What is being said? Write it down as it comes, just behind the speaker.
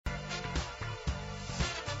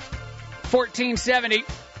1470,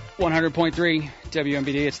 100.3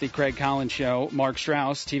 WMBD. It's the Craig Collins Show. Mark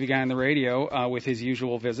Strauss, TV guy on the radio, with his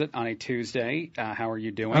usual visit on a Tuesday. How are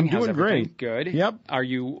you doing? I'm How's doing great. Good. Yep. Are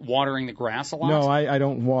you watering the grass a lot? No, I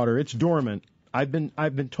don't water. It's dormant. I've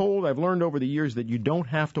been told, I've learned over the years that you don't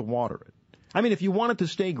have to water it. I mean, if you want it to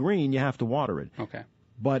stay green, you have to water it. Okay.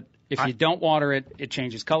 But if you don't water it, it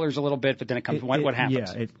changes colors a little bit, but then it comes. What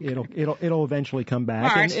happens? Yeah, it'll eventually come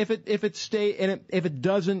back. All right. And if it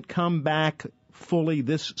doesn't come back fully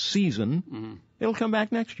this season, it'll come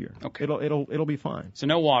back next year. Okay. It'll be fine. So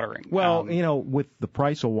no watering. Well, with the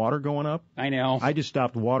price of water going up, I know. I just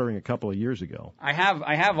stopped watering a couple of years ago. I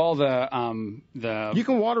have all the. You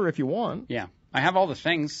can water if you want. Yeah. I have all the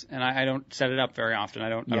things, and I don't set it up very often. I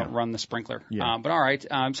don't run the sprinkler. Yeah. But all right.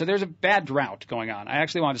 So there's a bad drought going on. I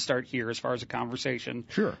actually want to start here as far as a conversation.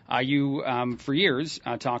 Sure. You, for years,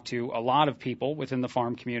 talked to a lot of people within the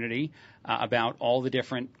farm community about all the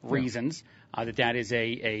different reasons that is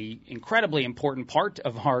a incredibly important part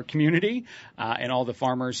of our community, and all the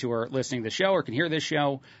farmers who are listening to the show or can hear this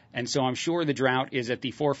show. And so I'm sure the drought is at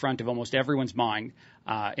the forefront of almost everyone's mind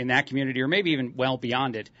in that community, or maybe even well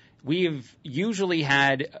beyond it. We usually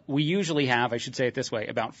have, I should say it this way,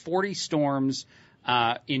 about 40 storms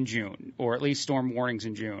in June, or at least storm warnings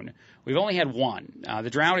in June. We've only had one.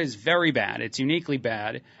 The drought is very bad. It's uniquely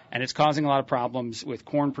bad, and it's causing a lot of problems with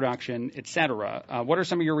corn production, et cetera. What are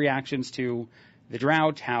some of your reactions to the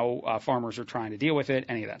drought, how farmers are trying to deal with it,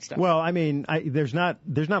 any of that stuff? Well, I mean, there's not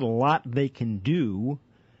a lot they can do,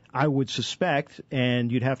 I would suspect,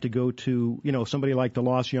 and you'd have to go to, somebody like the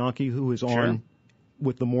Lost Yankee who is on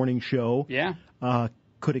with the morning show. Yeah.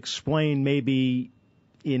 Could explain maybe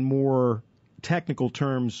in more technical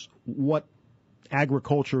terms what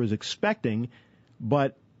agriculture is expecting,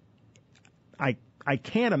 but I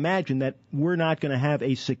can't imagine that we're not going to have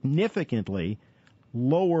a significantly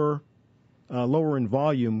lower in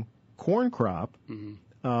volume corn crop.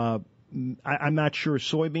 I'm not sure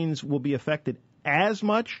soybeans will be affected as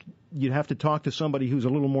much. You'd have to talk to somebody who's a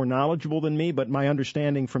little more knowledgeable than me, but my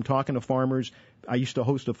understanding from talking to farmers, I used to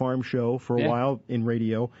host a farm show for a while in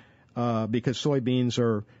radio, because soybeans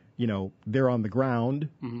are, they're on the ground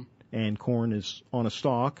and corn is on a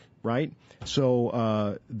stalk, right?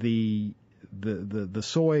 So the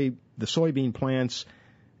soybean plants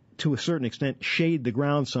to a certain extent shade the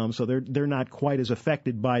ground some, so they're not quite as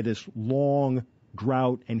affected by this long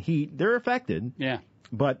drought and heat. They're affected,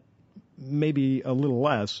 but maybe a little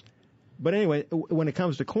less. But anyway, when it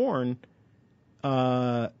comes to corn,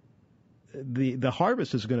 the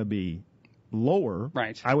harvest is going to be lower.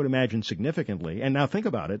 Right. I would imagine significantly. And now think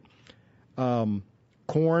about it.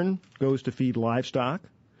 Corn goes to feed livestock,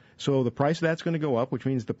 so the price of that's going to go up, which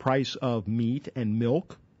means the price of meat and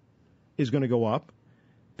milk is going to go up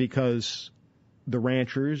because the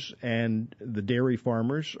ranchers and the dairy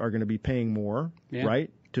farmers are going to be paying more,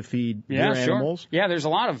 right? To feed their animals. Yeah, there's a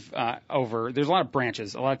lot of there's a lot of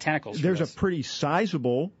branches, a lot of tentacles. There's a pretty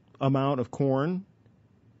sizable amount of corn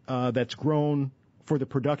that's grown for the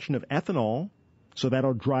production of ethanol, so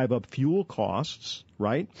that'll drive up fuel costs,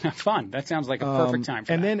 right? Fun. That sounds like a perfect time for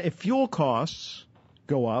that. And then if fuel costs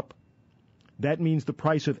go up, that means the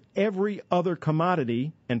price of every other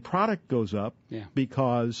commodity and product goes up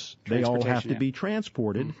because they all have to be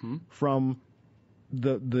transported from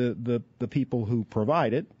the people who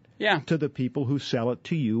provide it to the people who sell it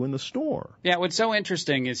to you in the store. Yeah, what's so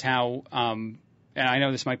interesting is how, and I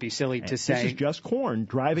know this might be silly to say. This is just corn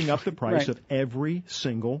driving up the price of every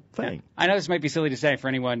single thing. I know this might be silly to say for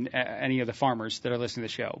anyone, any of the farmers that are listening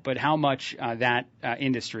to the show, but how much that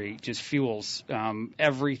industry just fuels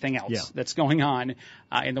everything else that's going on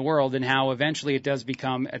in the world, and how eventually it does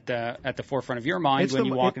become at the forefront of your mind when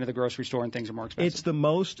you walk into the grocery store and things are more expensive. It's the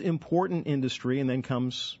most important industry, and then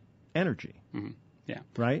comes energy. Yeah.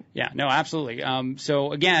 Right? Yeah, no, absolutely.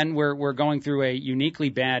 So again, we're going through a uniquely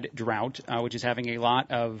bad drought, which is having a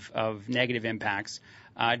lot of negative impacts.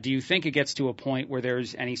 Do you think it gets to a point where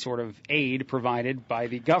there's any sort of aid provided by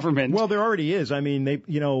the government? Well, there already is. I mean,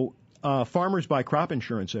 farmers buy crop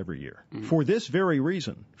insurance every year for this very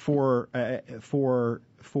reason, for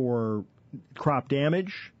crop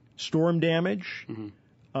damage, storm damage,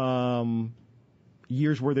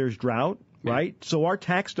 years where there's drought. Right? So our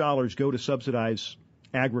tax dollars go to subsidize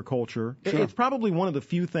agriculture. Sure. It's probably one of the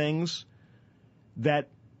few things that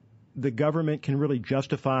the government can really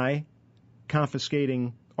justify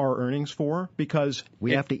confiscating our earnings for? Because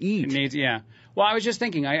we have to eat. It needs, yeah. Well, I was just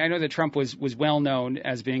thinking, I know that Trump was well known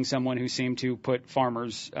as being someone who seemed to put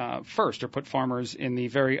farmers first, or put farmers in the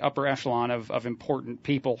very upper echelon of important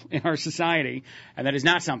people in our society. And that is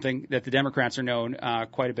not something that the Democrats are known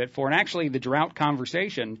quite a bit for. And actually, the drought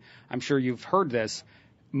conversation, I'm sure you've heard this,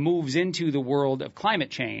 moves into the world of climate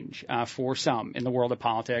change for some in the world of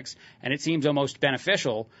politics, and it seems almost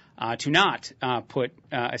beneficial to not put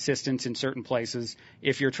assistance in certain places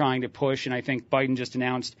if you're trying to push. And I think Biden just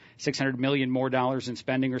announced $600 million more in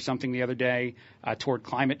spending or something the other day toward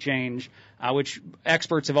climate change, which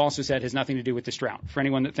experts have also said has nothing to do with this drought. For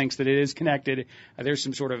anyone that thinks that it is connected, there's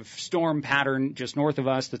some sort of storm pattern just north of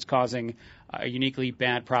us that's causing a uniquely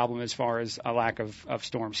bad problem as far as a lack of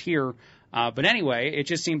storms here. But anyway, it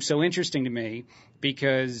just seems so interesting to me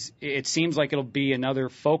because it seems like it'll be another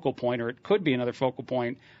focal point, or it could be another focal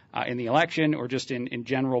point in the election or just in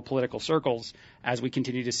general political circles as we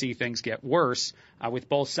continue to see things get worse, with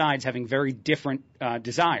both sides having very different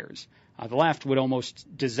desires. The left would almost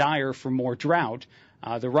desire for more drought.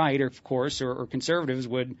 The right, of course, or conservatives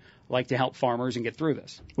would like to help farmers and get through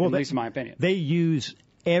this, at least in my opinion. They use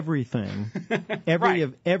everything,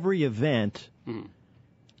 every event,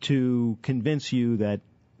 to convince you that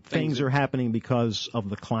things are happening because of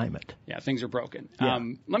the climate. Yeah, things are broken. Yeah.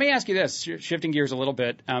 Let me ask you this, shifting gears a little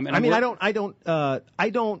bit. I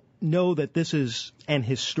don't know that this is an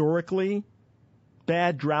historically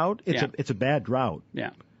bad drought. It's a bad drought. Yeah.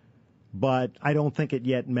 But I don't think it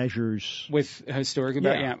yet measures with historically.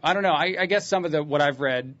 Yeah. I don't know. I guess some of what I've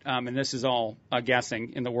read, and this is all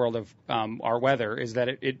guessing in the world of our weather, is that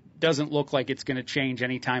it doesn't look like it's going to change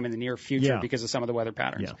any time in the near future because of some of the weather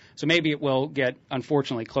patterns. Yeah. So maybe it will get,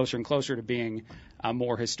 unfortunately, closer and closer to being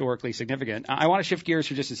more historically significant. I want to shift gears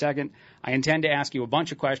for just a second. I intend to ask you a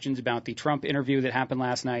bunch of questions about the Trump interview that happened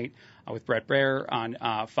last night with Bret Baier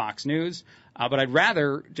on Fox News. But I'd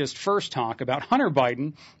rather just first talk about Hunter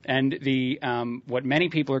Biden and the what many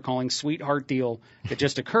people are calling sweetheart deal that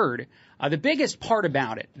just occurred. The biggest part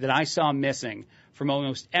about it that I saw missing from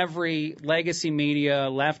almost every legacy media,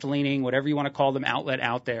 left-leaning, whatever you want to call them, outlet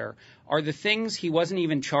out there, are the things he wasn't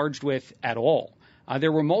even charged with at all.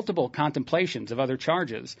 There were multiple contemplations of other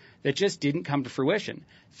charges that just didn't come to fruition.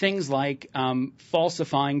 Things like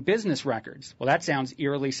falsifying business records. Well, that sounds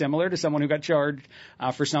eerily similar to someone who got charged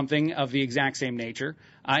for something of the exact same nature.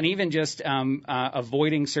 And even just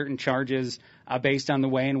avoiding certain charges based on the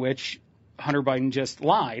way in which Hunter Biden just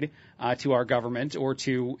lied to our government or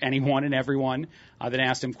to anyone and everyone that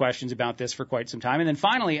asked him questions about this for quite some time. And then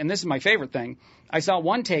finally, and this is my favorite thing, I saw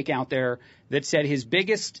one take out there that said his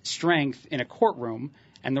biggest strength in a courtroom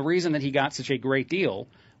and the reason that he got such a great deal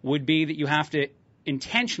would be that you have to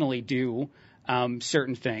intentionally do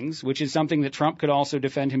certain things, which is something that Trump could also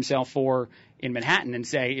defend himself for in Manhattan and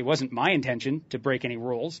say it wasn't my intention to break any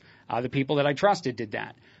rules. The people that I trusted did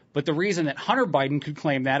that. But the reason that Hunter Biden could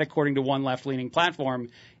claim that, according to one left-leaning platform,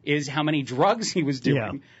 is how many drugs he was doing.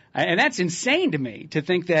 Yeah. And that's insane to me, to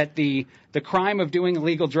think that the crime of doing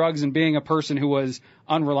illegal drugs and being a person who was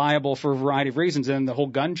unreliable for a variety of reasons, and the whole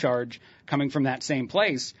gun charge coming from that same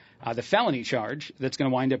place, the felony charge that's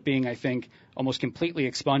going to wind up being, I think, almost completely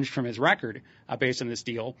expunged from his record based on this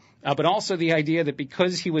deal. But also the idea that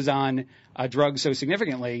because he was on drugs so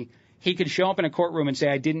significantly, he could show up in a courtroom and say,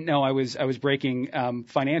 I didn't know I was breaking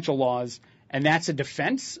financial laws, and that's a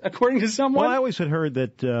defense, according to someone? Well, I always had heard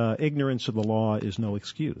that ignorance of the law is no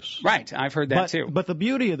excuse. Right, I've heard that too. But the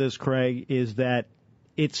beauty of this, Craig, is that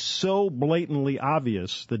it's so blatantly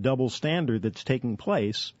obvious, the double standard that's taking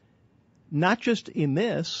place, not just in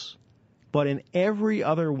this, but in every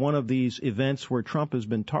other one of these events where Trump has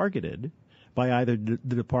been targeted by either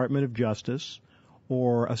the Department of Justice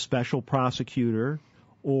or a special prosecutor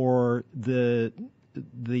or the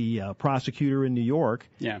prosecutor in New York.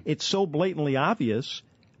 Yeah. It's so blatantly obvious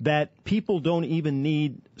that people don't even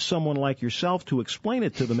need someone like yourself to explain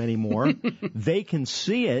it to them anymore. They can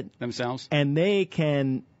see it themselves, and they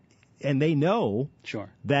know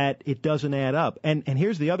that it doesn't add up. And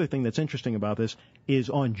here's the other thing that's interesting about this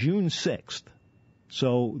is on June 6th,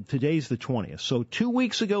 so today's the 20th, so 2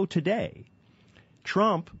 weeks ago today,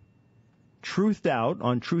 Trump truthed out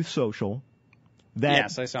on Truth Social that,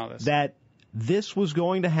 yes, I saw this, that this was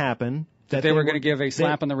going to happen. That they were going to give a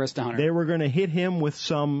slap on the wrist to Hunter. They were going to hit him with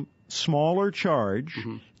some smaller charge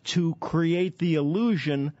to create the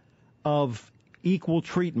illusion of equal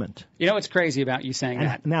treatment. You know what's crazy about you saying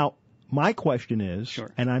that? Now, my question is,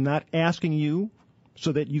 and I'm not asking you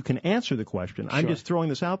so that you can answer the question. I'm just throwing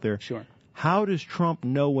this out there. Sure. how does Trump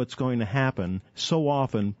know what's going to happen so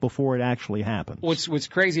often before it actually happens? What's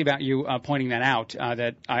crazy about you pointing that out,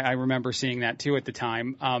 that I remember seeing that too at the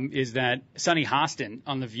time, is that Sonny Hostin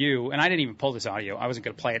on The View, and I didn't even pull this audio, I wasn't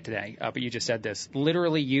going to play it today, but you just said this,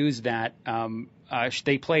 literally used that.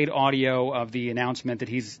 They played audio of the announcement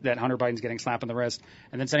that Hunter Biden's getting slapped on the wrist,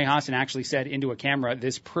 and then Sonny Hostin actually said into a camera,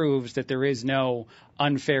 "This proves that there is no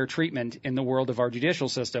unfair treatment in the world of our judicial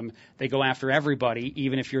system. They go after everybody,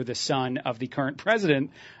 even if you're the son of the current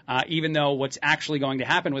president, even though what's actually going to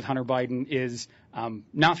happen with Hunter Biden is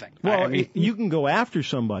nothing." Well, I mean, you can go after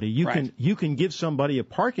somebody. You can give somebody a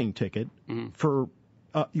parking ticket for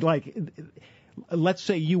let's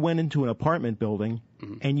say you went into an apartment building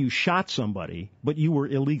and you shot somebody, but you were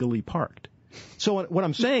illegally parked. So what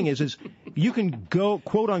I'm saying is you can go,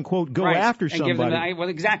 quote unquote, after somebody. Well,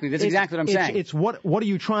 exactly. That's exactly what I'm saying. It's what are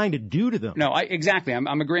you trying to do to them? No, exactly.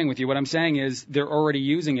 I'm agreeing with you. What I'm saying is they're already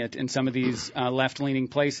using it in some of these left-leaning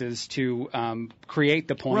places to create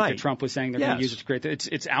the point that Trump was saying they're going to use it to create.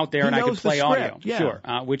 It's out there, and I could play audio, sure,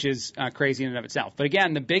 which is crazy in and of itself. But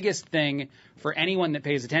again, the biggest thing for anyone that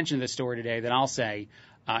pays attention to this story today that I'll say,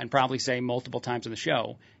 and probably say multiple times on the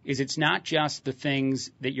show, is it's not just the things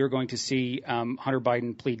that you're going to see Hunter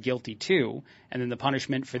Biden plead guilty to, and then the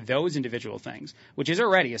punishment for those individual things, which is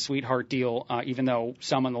already a sweetheart deal, even though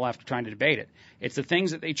some on the left are trying to debate it. It's the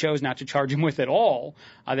things that they chose not to charge him with at all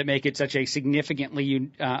that make it such a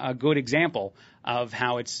significantly a good example of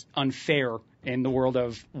how it's unfair in the world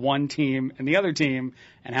of one team and the other team,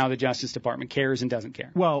 and how the Justice Department cares and doesn't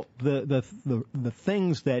care. Well, the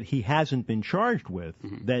things that he hasn't been charged with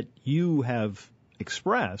that you have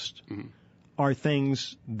expressed are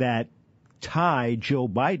things that tie Joe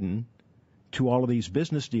Biden to all of these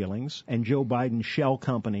business dealings and Joe Biden's shell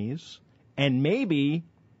companies and maybe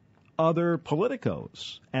other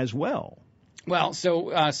politicos as well. Well,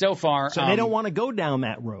 so far... So they don't want to go down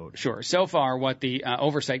that road. Sure. So far, what the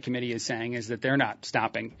Oversight Committee is saying is that they're not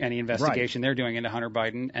stopping any investigation they're doing into Hunter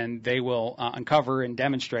Biden, and they will uncover and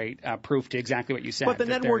demonstrate proof to exactly what you said. But the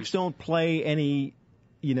networks don't play any,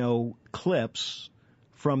 clips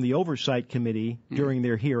from the Oversight Committee during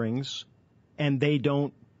their hearings, and they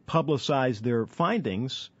don't publicize their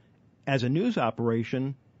findings as a news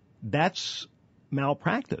operation. That's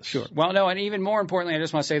malpractice. Sure. Well, no, and even more importantly, I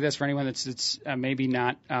just want to say this for anyone that's maybe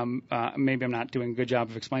not, maybe I'm not doing a good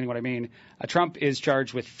job of explaining what I mean. Trump is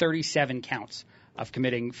charged with 37 counts of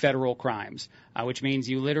committing federal crimes, which means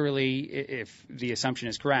you literally, if the assumption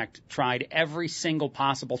is correct, tried every single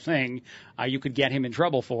possible thing you could get him in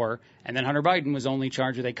trouble for. And then Hunter Biden was only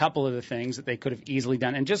charged with a couple of the things that they could have easily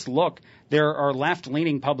done. And just look, there are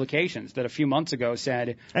left-leaning publications that a few months ago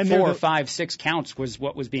said 4, 5, 6 counts was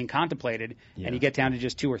what was being contemplated, and you get down to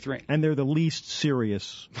just 2 or 3. And they're the least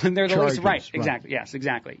serious And they're the charges, least, right, exactly, yes,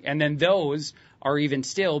 exactly. And then those are even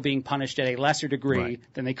still being punished at a lesser degree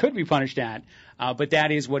than they could be punished at. But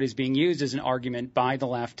that is what is being used as an argument by the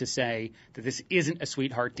left to say that this isn't a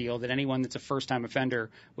sweetheart deal, that anyone that's a first-time offender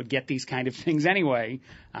would get these kind of things anyway.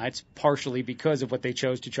 It's partially because of what they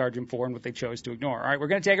chose to charge him for and what they chose to ignore. All right, we're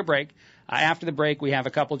going to take a break. After the break, we have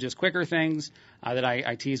a couple just quicker things that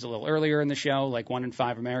I teased a little earlier in the show, like 1 in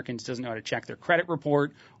 5 Americans doesn't know how to check their credit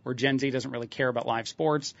report, or Gen Z doesn't really care about live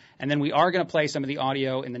sports. And then we are going to play some of the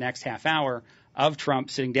audio in the next half hour of Trump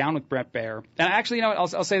sitting down with Bret Baier. And actually, I'll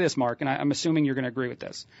say this, Mark, and I'm assuming you're going to agree with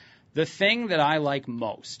this. The thing that I like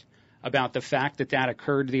most about the fact that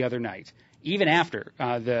occurred the other night, even after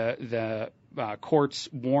the courts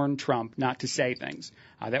warned Trump not to say things,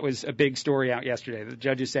 that was a big story out yesterday. The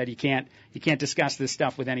judges said you can't discuss this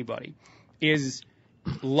stuff with anybody, is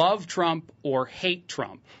love Trump or hate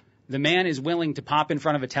Trump. The man is willing to pop in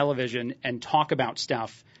front of a television and talk about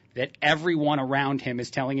stuff that everyone around him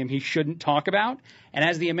is telling him he shouldn't talk about. And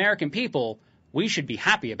as the American people, we should be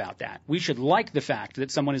happy about that. We should like the fact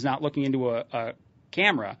that someone is not looking into a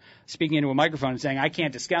camera, speaking into a microphone and saying, I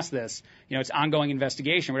can't discuss this. It's ongoing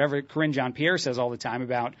investigation, whatever Karine Jean-Pierre says all the time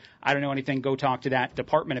about, I don't know anything, go talk to that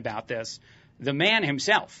department about this. The man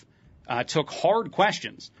himself took hard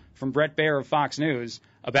questions from Bret Baier of Fox News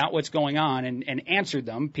about what's going on and answered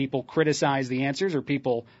them. People criticize the answers or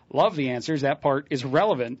people love the answers. That part is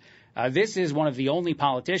irrelevant. This is one of the only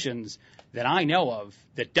politicians that I know of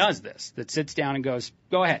that does this, that sits down and goes,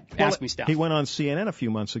 go ahead, ask me stuff. He went on CNN a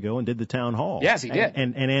few months ago and did the town hall. Yes, he did.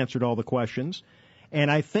 And answered all the questions.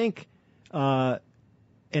 And I think, and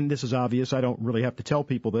this is obvious, I don't really have to tell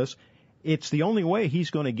people this, it's the only way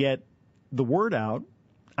he's going to get the word out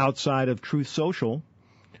outside of Truth Social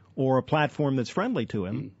or a platform that's friendly to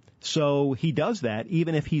him, So he does that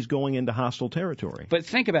even if he's going into hostile territory. But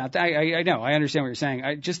think about that. I know. I understand what you're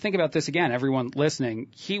saying. Just think about this again, everyone listening.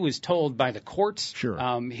 He was told by the courts,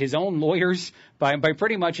 his own lawyers, by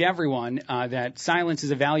pretty much everyone, that silence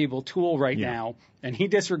is a valuable tool right now. And he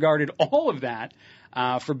disregarded all of that.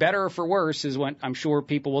 For better or for worse is what I'm sure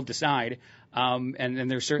people will decide.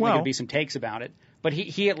 And there's certainly going to be some takes about it. But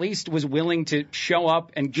he at least was willing to show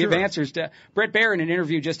up and give answers to Bret Baier in an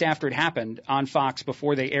interview just after it happened on Fox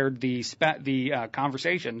before they aired the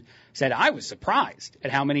conversation. Said I was surprised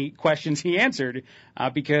at how many questions he answered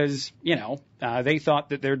because they thought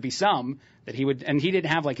that there'd be some that he would, and he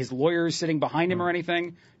didn't have like his lawyers sitting behind him or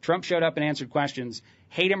anything. Trump showed up and answered questions.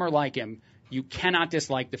 Hate him or like him, you cannot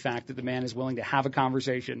dislike the fact that the man is willing to have a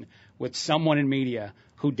conversation with someone in media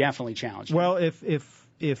who definitely challenged him. Well,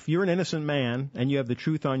 if you're an innocent man and you have the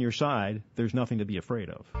truth on your side, there's nothing to be afraid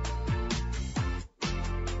of.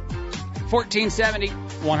 1470,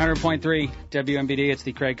 100.3 WMBD. It's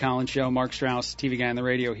the Craig Collins Show. Mark Strauss, TV guy on the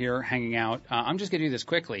radio here, hanging out. I'm just going to do this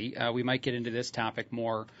quickly. We might get into this topic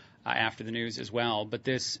more after the news as well. But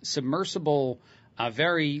this submersible,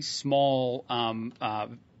 very small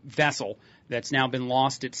vessel that's now been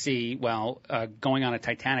lost at sea while going on a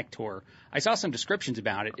Titanic tour. I saw some descriptions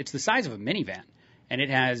about it. It's the size of a minivan. And it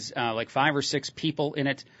has like 5 or 6 people in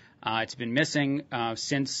it. It's been missing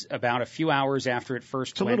since about a few hours after it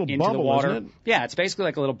first went into bubble, the water. isn't it? Yeah, it's basically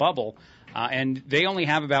like a little bubble. And they only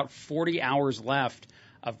have about 40 hours left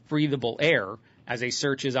of breathable air as a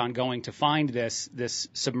search is ongoing to find this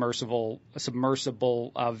submersible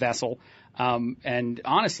vessel. And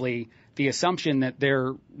honestly, the assumption that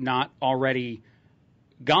they're not already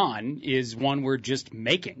gone is one we're just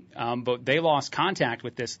making. But they lost contact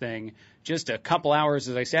with this thing just a couple hours,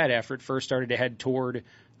 as I said, after it first started to head toward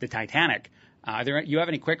the Titanic. You have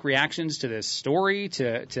any quick reactions to this story,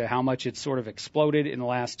 to how much it's sort of exploded in the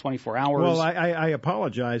last 24 hours? Well, I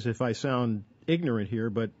apologize if I sound ignorant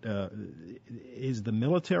here, but is the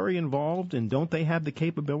military involved, and don't they have the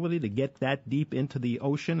capability to get that deep into the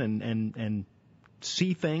ocean and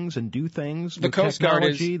see things and do things with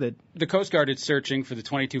technology? The Coast Guard is searching for the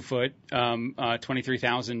 22-foot,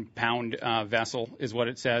 23,000-pound vessel is what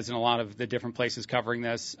it says in a lot of the different places covering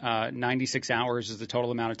this. 96 hours is the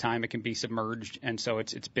total amount of time it can be submerged, and so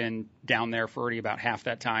it's been down there for already about half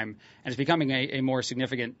that time. And it's becoming a more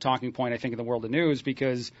significant talking point, I think, in the world of news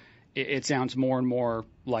because it sounds more and more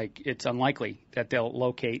like it's unlikely that they'll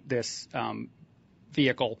locate this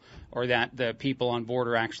vehicle or that the people on board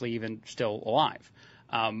are actually even still alive.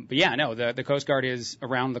 But yeah, no, the Coast Guard is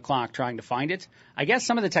around the clock trying to find it. I guess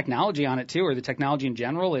some of the technology on it too, or the technology in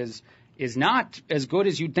general is not as good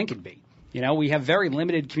as you'd think it'd be. We have very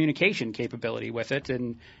limited communication capability with it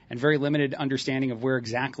and very limited understanding of where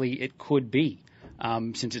exactly it could be.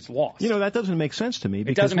 Since it's lost. That doesn't make sense to me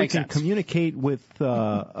because we can communicate with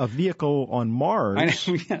a vehicle on Mars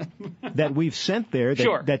that we've sent there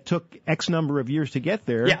that took X number of years to get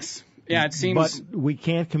there. Yes. Yeah, it seems. But we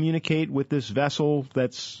can't communicate with this vessel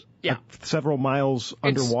that's several miles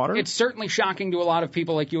underwater. It's certainly shocking to a lot of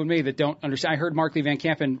people like you and me that don't understand. I heard Mark Lee Van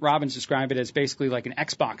Camp and Robbins describe it as basically like an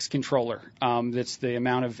Xbox controller. That's the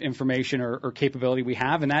amount of information or capability we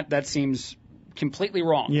have, and that seems completely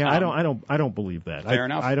wrong. Yeah, I don't believe that. Fair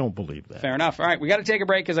enough. I don't believe that. Fair enough. All right, we got to take a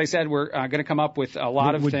break. As I said, we're going to come up with a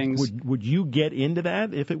lot of things. Would you get into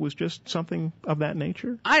that if it was just something of that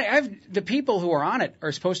nature? The people who are on it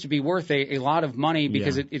are supposed to be worth a lot of money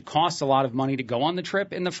because it costs a lot of money to go on the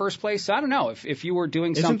trip in the first place. So I don't know if you were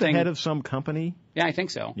doing something. Isn't the head of some company? Yeah, I think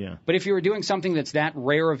so. Yeah. But if you were doing something that's that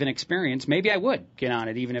rare of an experience, maybe I would get on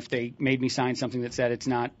it, even if they made me sign something that said it's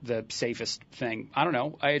not the safest thing. I don't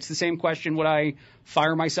know. It's the same question. Would I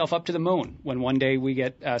fire myself up to the moon when one day we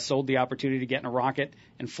get sold the opportunity to get in a rocket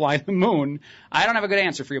and fly the moon? I don't have a good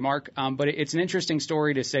answer for you, Mark, but it's an interesting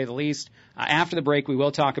story to say the least. After the break, we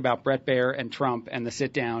will talk about Bret Baier and Trump and the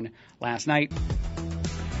sit-down last night.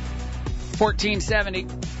 1470,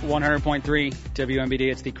 100.3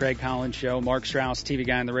 WMBD. It's the Craig Collins Show. Mark Strauss, TV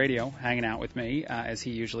guy on the radio, hanging out with me as he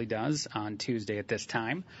usually does on Tuesday at this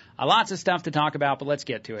time. Lots of stuff to talk about, but let's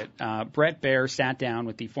get to it. Bret Baier sat down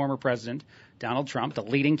with the former president, Donald Trump, the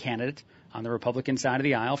leading candidate on the Republican side of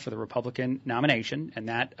the aisle for the Republican nomination, and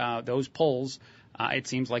that those polls, it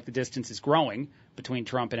seems like the distance is growing between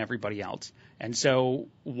Trump and everybody else. And so,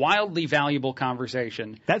 wildly valuable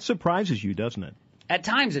conversation. That surprises you, doesn't it? At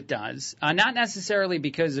times it does. Not necessarily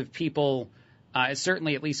because of people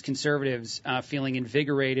certainly at least conservatives feeling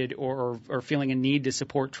invigorated or feeling a need to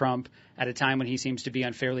support Trump at a time when he seems to be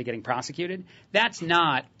unfairly getting prosecuted. That's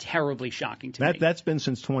not terribly shocking to me. That's been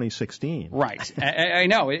since 2016. Right. I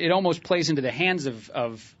know. It almost plays into the hands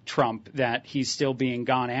of Trump that he's still being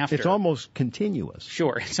gone after. It's almost continuous.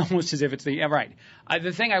 Sure. It's almost as if it's right.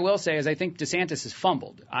 The thing I will say is I think DeSantis has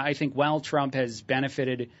fumbled. I think while Trump has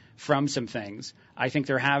benefited from some things, I think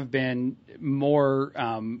there have been more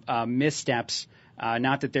missteps.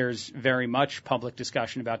 Not that there's very much public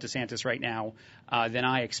discussion about DeSantis right now than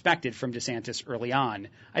I expected from DeSantis early on.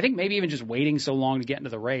 I think maybe even just waiting so long to get into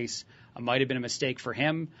the race might have been a mistake for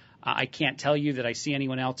him. I can't tell you that I see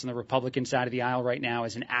anyone else on the Republican side of the aisle right now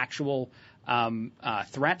as an actual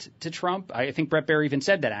threat to Trump. I think Bret Baier even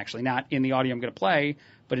said that, actually, not in the audio I'm going to play,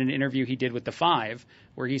 but in an interview he did with The Five,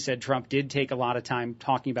 where he said Trump did take a lot of time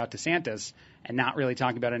talking about DeSantis and not really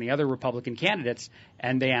talking about any other Republican candidates.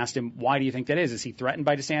 And they asked him, why do you think that is? Is he threatened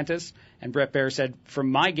by DeSantis? And Bret Baier said,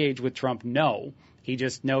 from my gauge with Trump, no. He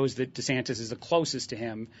just knows that DeSantis is the closest to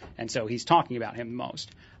him, and so he's talking about him the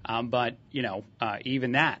most. But,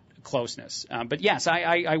 even that closeness. But, yes,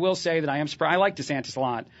 I will say that I am surprised. I like DeSantis a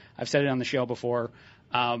lot. I've said it on the show before.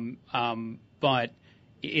 But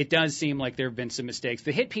it does seem like there have been some mistakes.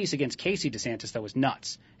 The hit piece against Casey DeSantis, though, was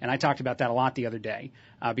nuts. And I talked about that a lot the other day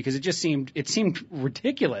because it seemed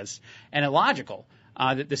ridiculous and illogical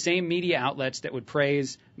that the same media outlets that would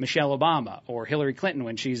praise Michelle Obama or Hillary Clinton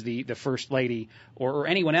when she's the first lady or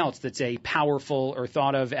anyone else that's a powerful or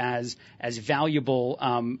thought of as valuable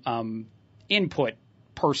input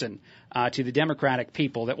person to the Democratic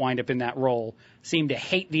people that wind up in that role seem to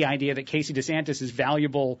hate the idea that Casey DeSantis is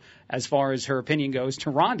valuable as far as her opinion goes to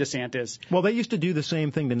Ron DeSantis. Well, they used to do the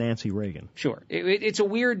same thing to Nancy Reagan. Sure, it's a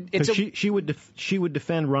weird. She would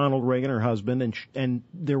defend Ronald Reagan, her husband, and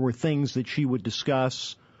there were things that she would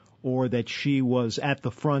discuss or that she was at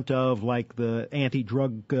the front of, like the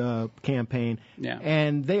anti-drug campaign. Yeah.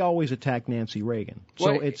 And they always attacked Nancy Reagan.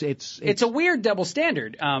 So well, it's a weird double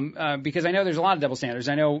standard because I know there's a lot of double standards.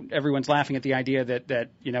 I know everyone's laughing at the idea that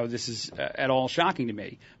this is at all shocking to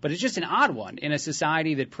me, but it's just an odd one in a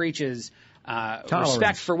society that preaches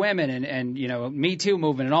respect for women and Me Too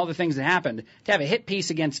movement and all the things that happened. To have a hit piece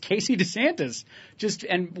against Casey DeSantis,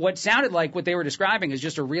 and what sounded like what they were describing is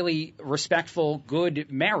just a really respectful,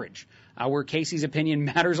 good marriage, where Casey's opinion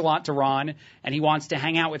matters a lot to Ron, and he wants to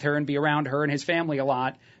hang out with her and be around her and his family a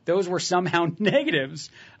lot. Those were somehow negatives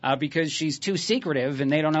because she's too secretive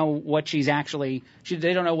and they don't know what she's actually.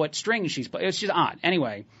 They don't know what strings she's playing. It's just odd.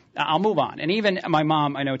 Anyway. I'll move on. And even my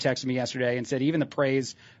mom, I know, texted me yesterday and said even the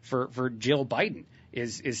praise for Jill Biden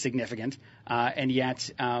is significant. And yet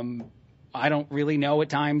I don't really know at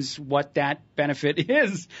times what that benefit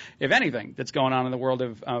is, if anything, that's going on in the world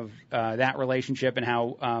of that relationship and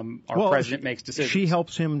how our president makes decisions. She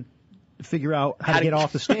helps him figure out how to get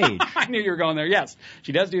off the stage. I knew you were going there. Yes,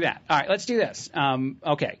 she does do that. All right, let's do this.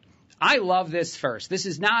 Okay. I love this first. This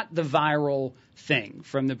is not the viral thing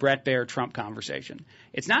from the Bret Baier Trump conversation.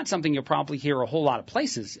 It's not something you'll probably hear a whole lot of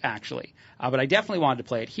places, actually, but I definitely wanted to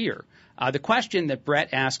play it here. The question that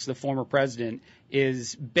Bret asks the former president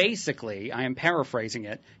is basically, I am paraphrasing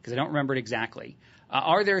it because I don't remember it exactly,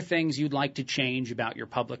 are there things you'd like to change about your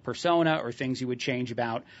public persona or things you would change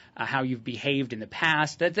about how you've behaved in the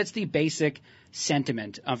past? That's the basic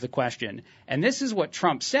sentiment of the question. And this is what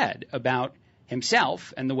Trump said about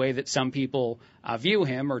himself and the way that some people view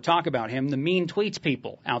him or talk about him. The mean tweets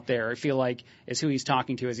people out there, I feel like, is who he's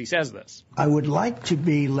talking to as he says this. I would like to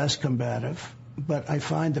be less combative, but I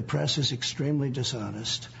find the press is extremely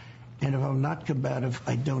dishonest. And if I'm not combative,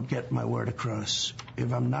 I don't get my word across.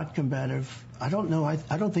 If I'm not combative, I don't know. I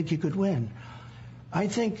don't think you could win. I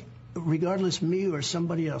think regardless me or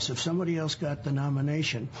somebody else, if somebody else got the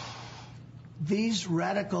nomination, these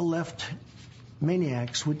radical left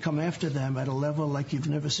maniacs would come after them at a level like you've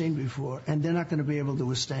never seen before, and they're not going to be able to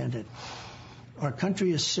withstand it. Our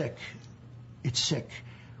country is sick. It's sick.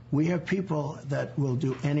 We have people that will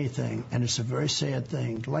do anything, and it's a very sad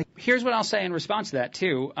thing. Here's what I'll say in response to that,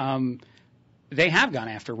 too. They have gone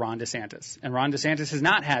after Ron DeSantis, and Ron DeSantis has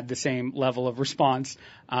not had the same level of response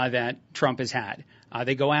that Trump has had.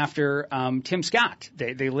 They go after Tim Scott.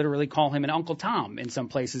 They literally call him an Uncle Tom in some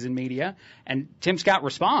places in media. And Tim Scott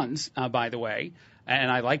responds, by the way, and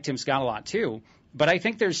I like Tim Scott a lot, too. But I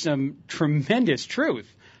think there's some tremendous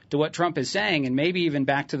truth to what Trump is saying, and maybe even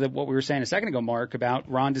back to what we were saying a second ago, Mark, about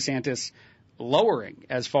Ron DeSantis lowering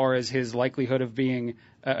as far as his likelihood of being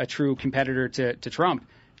a true competitor to Trump.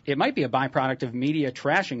 It might be a byproduct of media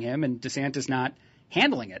trashing him and DeSantis not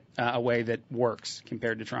handling it a way that works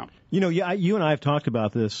compared to Trump. You know, you and I have talked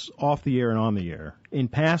about this off the air and on the air. In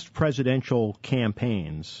past presidential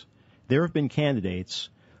campaigns, there have been candidates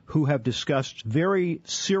who have discussed very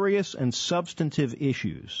serious and substantive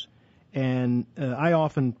issues. And I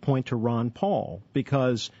often point to Ron Paul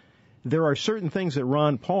because there are certain things that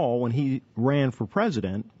Ron Paul, when he ran for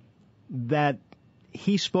president, that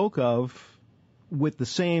he spoke of with the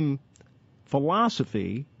same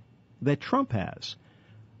philosophy that Trump has.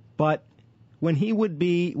 But when he would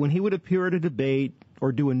appear at a debate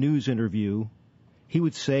or do a news interview, he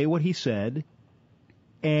would say what he said,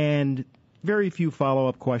 and very few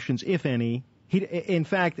follow-up questions, if any. In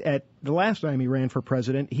fact, at the last time he ran for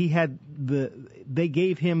president, they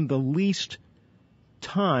gave him the least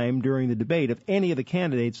time during the debate of any of the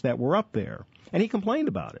candidates that were up there, and he complained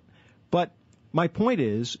about it. But my point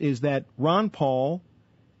is that Ron Paul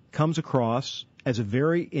comes across as a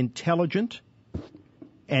very intelligent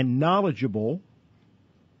and knowledgeable,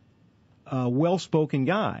 well-spoken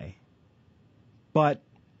guy. But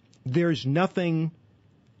there's nothing,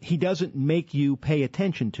 he doesn't make you pay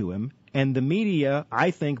attention to him. And the media,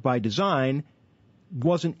 I think by design,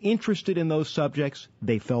 wasn't interested in those subjects.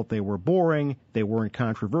 They felt they were boring. They weren't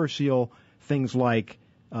controversial. Things like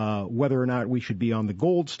whether or not we should be on the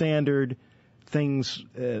gold standard, things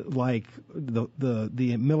like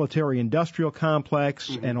the military-industrial complex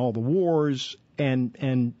and all the wars.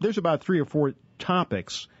 And there's about 3 or 4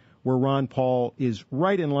 topics where Ron Paul is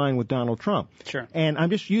right in line with Donald Trump. Sure. And I'm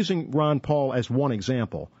just using Ron Paul as one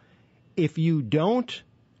example. If you don't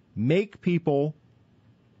make people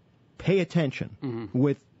pay attention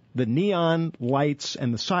with the neon lights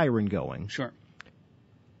and the siren going, sure,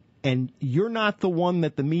 and you're not the one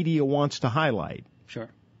that the media wants to highlight, sure,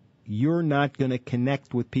 you're not going to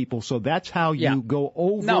connect with people. So that's how you go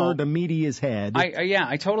over the media's head.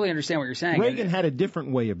 I totally understand what you're saying. Reagan had a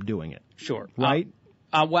different way of doing it. Sure. Right?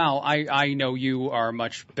 Well, I know you are a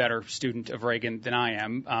much better student of Reagan than I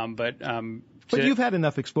am, but you've had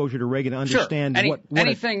enough exposure to Reagan to understand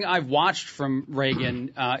anything I've watched from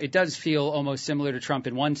Reagan, it does feel almost similar to Trump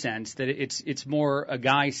in one sense, that it's more a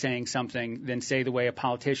guy saying something than, say, the way a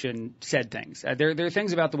politician said things. There are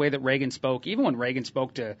things about the way that Reagan spoke, even when Reagan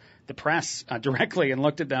spoke to the press directly and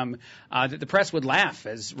looked at them, that the press would laugh,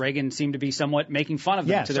 as Reagan seemed to be somewhat making fun of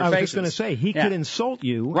them to their faces. I was just going to say, he could insult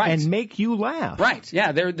you and make you laugh. Right,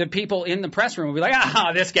 yeah. The people in the press room would be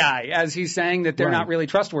like, this guy, as he's saying that they're not really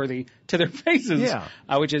trustworthy to their faces,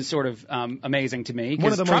 which is sort of amazing to me,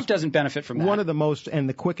 because Trump doesn't benefit from that. One of the most, and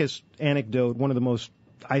the quickest anecdote, one of the most,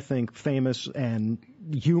 I think, famous and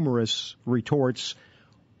humorous retorts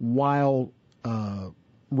while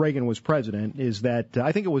Reagan was president is that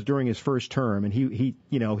I think it was during his first term, and he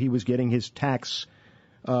was getting his tax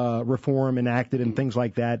reform enacted and things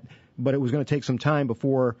like that, but it was going to take some time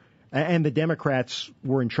before, and the Democrats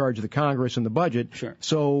were in charge of the Congress and the budget,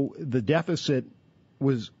 so the deficit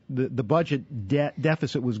was the budget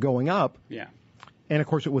deficit was going up. Yeah. And of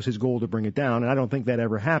course it was his goal to bring it down, and I don't think that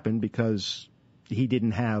ever happened because he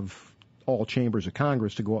didn't have all chambers of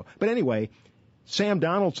Congress to go up. But anyway, Sam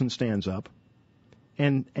Donaldson stands up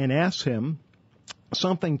and asks him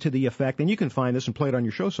something to the effect, and you can find this and play it on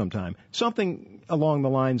your show sometime, something along the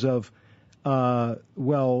lines of,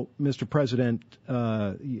 well, Mr. President,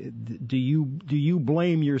 do you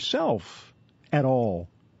blame yourself at all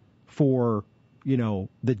for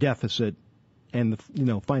the deficit and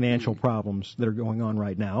the financial problems that are going on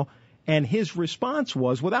right now? And his response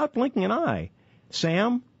was, without blinking an eye,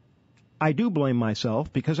 Sam, I do blame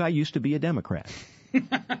myself because I used to be a Democrat.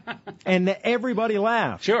 And everybody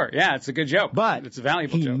laughed. Sure, yeah, it's a good joke. But it's a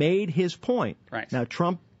valuable joke. He made his point. Right. Now,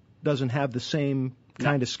 Trump doesn't have the same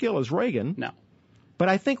kind of skill as Reagan. No. But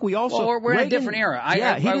I think we also... Well, we're in a different era.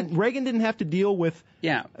 Reagan didn't have to deal with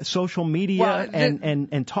social media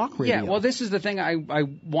and talk radio. Yeah, well, this is the thing I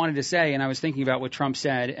wanted to say, and I was thinking about what Trump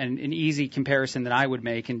said, and an easy comparison that I would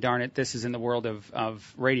make, and darn it, this is in the world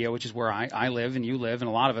of radio, which is where I live and you live, and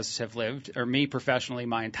a lot of us have lived, or me professionally,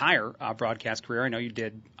 my entire broadcast career. I know you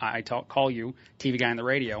did. I call you TV guy on the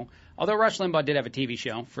radio, although Rush Limbaugh did have a TV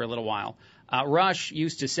show for a little while. Rush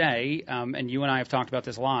used to say, and you and I have talked about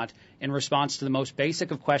this a lot, in response to the most basic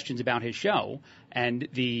of questions about his show and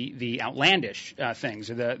the outlandish things,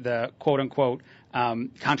 or the quote-unquote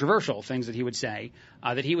controversial things that he would say,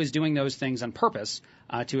 that he was doing those things on purpose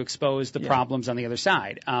to expose the problems on the other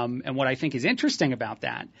side. And what I think is interesting about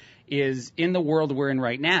that is, in the world we're in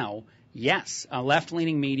right now, yes,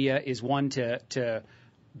 left-leaning media is one to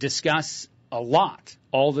discuss a lot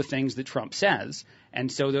all the things that Trump says, And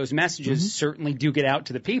so those messages certainly do get out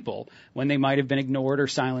to the people when they might have been ignored or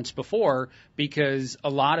silenced before, because a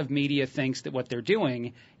lot of media thinks that what they're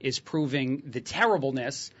doing is proving the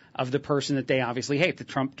terribleness of the person that they obviously hate, the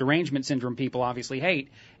Trump derangement syndrome people obviously hate,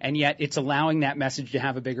 and yet it's allowing that message to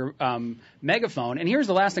have a bigger megaphone. And here's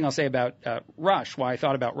the last thing I'll say about Rush, why I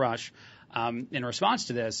thought about Rush in response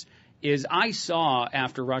to this, is I saw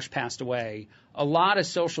after Rush passed away a lot of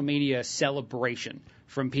social media celebration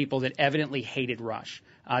from people that evidently hated Rush,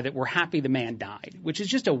 that were happy the man died, which is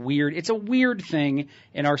just it's a weird thing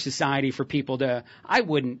in our society for people to, I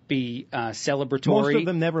wouldn't be celebratory. Most of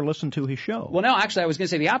them never listened to his show. Well, no, actually, I was going to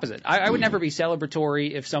say the opposite. I would never be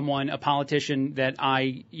celebratory if a politician that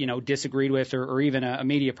I, disagreed with or even a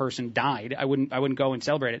media person died. I wouldn't go and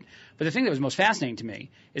celebrate it. But the thing that was most fascinating to me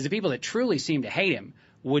is the people that truly seemed to hate him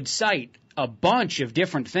would cite a bunch of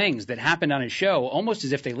different things that happened on his show, almost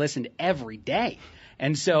as if they listened every day.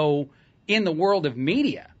 And so in the world of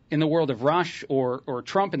media, in the world of Rush or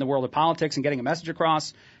Trump, in the world of politics and getting a message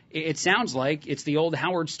across, it sounds like it's the old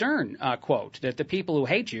Howard Stern quote, that the people who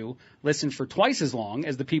hate you listen for twice as long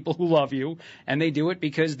as the people who love you, and they do it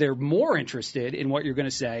because they're more interested in what you're going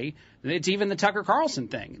to say. It's even the Tucker Carlson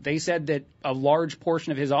thing. They said that a large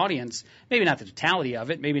portion of his audience, maybe not the totality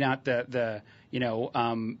of it, maybe not the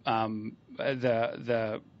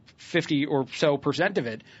 50 or so % of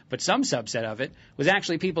it, but some subset of it was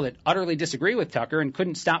actually people that utterly disagree with Tucker and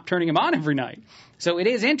couldn't stop turning him on every night. So it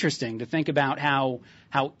is interesting to think about how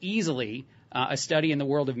easily a study in the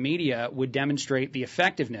world of media would demonstrate the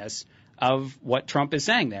effectiveness of what Trump is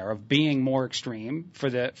saying there, of being more extreme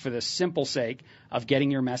for the simple sake of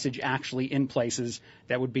getting your message actually in places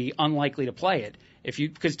that would be unlikely to play it.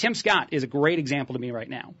 Because Tim Scott is a great example to me right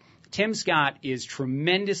now. Tim Scott is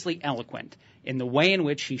tremendously eloquent in the way in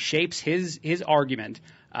which he shapes his argument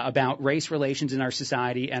about race relations in our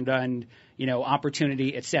society and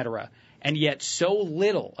opportunity, et cetera. And yet so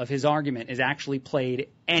little of his argument is actually played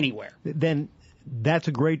anywhere. Then that's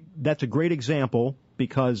a great example,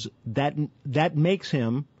 because that makes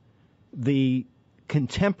him the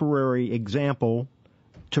contemporary example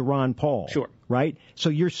to Ron Paul. Sure. Right? So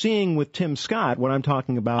you're seeing with Tim Scott what I'm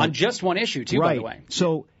talking about. On just one issue, too, right. By the way.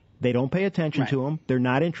 So they don't pay attention to him. They're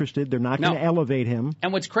not interested. They're not going to elevate him.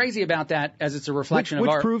 And what's crazy about that, as it's a reflection which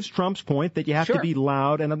of our... proves Trump's point that you have to be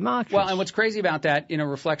loud and obnoxious. Well, and what's crazy about that, in a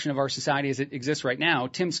reflection of our society as it exists right now,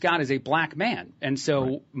 Tim Scott is a black man. And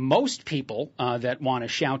so most people that want to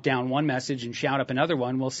shout down one message and shout up another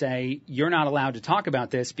one will say, you're not allowed to talk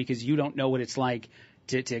about this because you don't know what it's like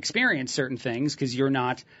to experience certain things because you're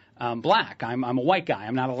not black. I'm a white guy.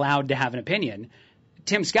 I'm not allowed to have an opinion.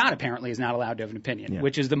 Tim Scott apparently is not allowed to have an opinion,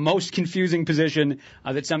 which is the most confusing position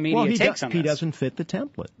that some media takes on this. He doesn't fit the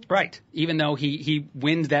template. Right, even though he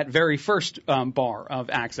wins that very first bar of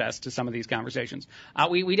access to some of these conversations.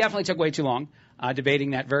 We definitely took way too long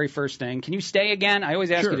debating that very first thing. Can you stay again? I always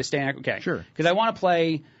ask you to stay. Okay. Sure. Because I want to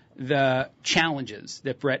play the challenges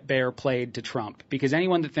that Bret Baier played to Trump, because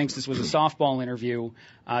anyone that thinks this was a softball interview,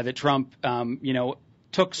 that Trump,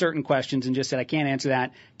 took certain questions and just said, I can't answer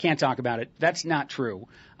that, can't talk about it. That's not true.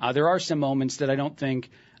 There are some moments that I don't think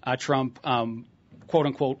Trump, quote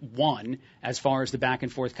unquote, won as far as the back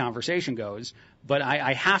and forth conversation goes. But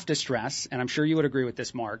I have to stress, and I'm sure you would agree with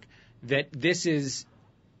this, Mark, that this is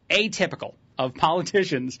atypical of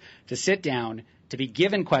politicians to sit down, to be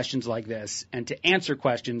given questions like this, and to answer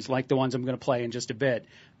questions like the ones I'm going to play in just a bit,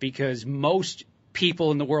 because most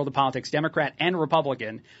people in the world of politics, Democrat and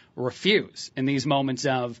Republican, refuse in these moments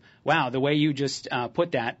of, wow, the way you just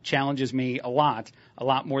put that challenges me a lot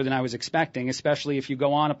more than I was expecting, especially if you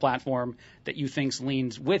go on a platform that you think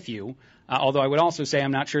leans with you. Although I would also say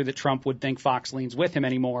I'm not sure that Trump would think Fox leans with him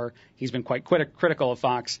anymore. He's been quite critical of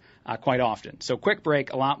Fox quite often. So quick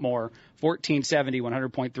break, a lot more. 1470,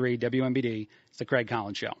 100.3 WMBD. It's the Craig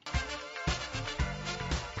Collins Show.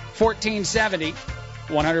 1470.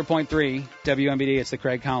 100.3 WMBD, it's the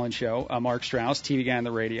Craig Collins Show. Mark Strauss, TV guy on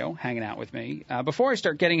the radio, hanging out with me. Before I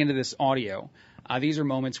start getting into this audio, these are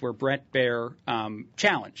moments where Bret Baier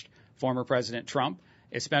challenged former President Trump,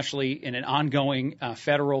 especially in an ongoing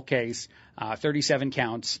federal case, 37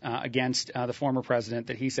 counts against the former president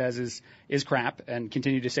that he says is crap and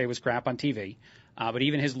continued to say was crap on TV. But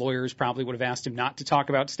even his lawyers probably would have asked him not to talk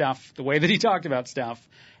about stuff the way that he talked about stuff.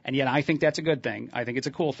 And yet I think that's a good thing. I think it's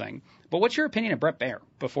a cool thing. But what's your opinion of Bret Baier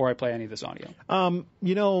before I play any of this audio?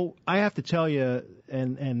 I have to tell you,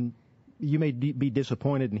 and you may be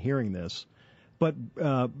disappointed in hearing this, but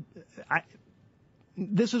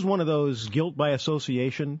this is one of those guilt by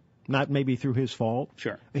association, not maybe through his fault.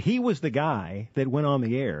 Sure. He was the guy that went on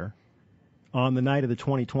the air on the night of the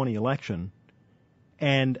 2020 election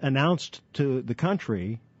and announced to the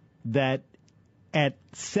country that at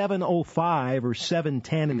 7:05 or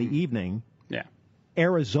 7:10 in the evening,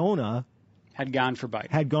 Arizona had gone for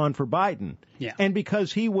Biden. Yeah. And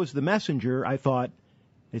because he was the messenger, I thought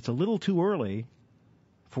it's a little too early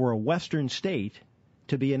for a Western state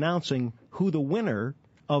to be announcing who the winner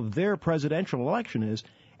of their presidential election is.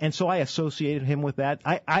 And so I associated him with that.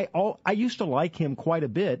 I used to like him quite a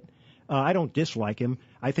bit. I don't dislike him.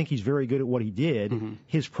 I think he's very good at what he did. Mm-hmm.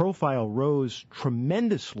 His profile rose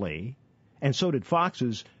tremendously, and so did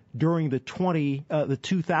Fox's during the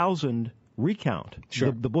 2000 recount,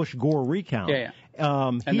 sure. the Bush-Gore recount. Yeah.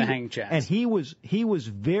 And the hang chats. And he was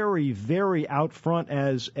very, very out front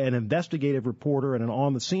as an investigative reporter and an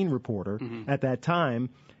on-the-scene reporter at that time.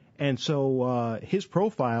 And so his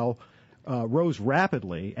profile rose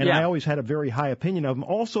rapidly, and I always had a very high opinion of him,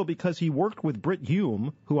 also because he worked with Brit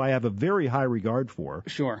Hume, who I have a very high regard for.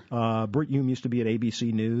 Sure. Brit Hume used to be at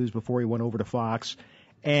ABC News before he went over to Fox.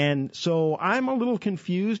 And so I'm a little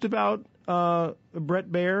confused about Bret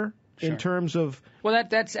Baier. Sure. In terms of... Well,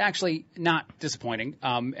 that's actually not disappointing,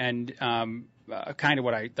 and kind of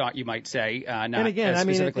what I thought you might say, not and again,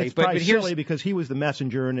 specifically. It's probably silly because he was the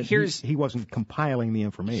messenger and he wasn't compiling the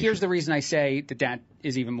information. Here's the reason I say that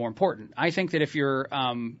is even more important. I think that if you're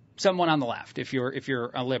someone on the left, if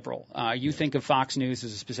you're a liberal, you think of Fox News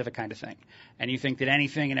as a specific kind of thing, and you think that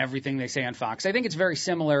anything and everything they say on Fox, I think it's very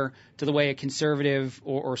similar to the way a conservative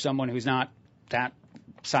or someone who's not that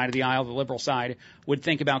side of the aisle, the liberal side, would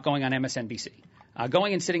think about going on MSNBC.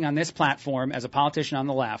 Going and sitting on this platform as a politician on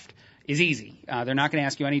the left is easy. They're not going to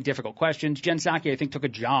ask you any difficult questions. Jen Psaki, I think, took a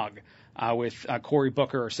jog with Cory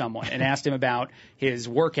Booker or someone and asked him about his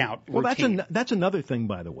workout routine. Well, that's another thing,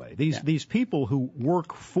 by the way. These people who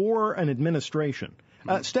work for an administration.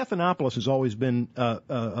 Stephanopoulos has always been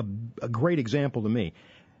a great example to me.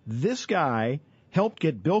 This guy helped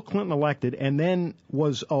get Bill Clinton elected, and then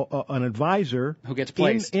was an advisor who gets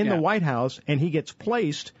placed in the White House, and he gets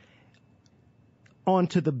placed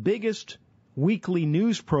onto the biggest weekly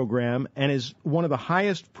news program and is one of the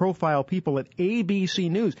highest profile people at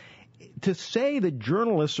ABC News. To say that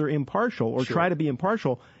journalists are impartial or try to be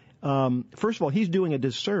impartial, first of all, he's doing a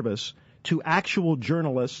disservice to actual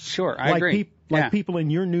journalists. Sure, I agree. Like people in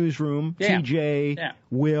your newsroom, TJ,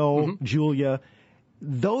 Will, Julia.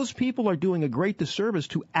 Those people are doing a great disservice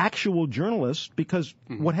to actual journalists because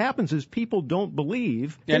what happens is people don't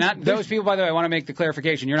believe. Yeah, not those people, by the way, I want to make the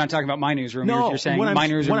clarification. You're not talking about my newsroom. No, you're saying my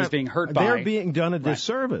newsroom is being hurt by. They're being done a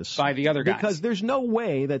disservice. By the other guys. Because there's no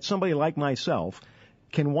way that somebody like myself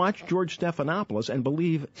can watch George Stephanopoulos and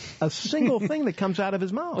believe a single thing that comes out of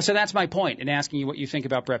his mouth. Well, so that's my point in asking you what you think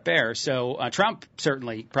about Bret Baier. So Trump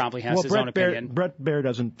certainly probably has his own opinion. Bret Baier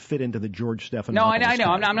doesn't fit into the George Stephanopoulos. No, I know.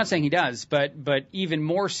 I'm not saying he does, but even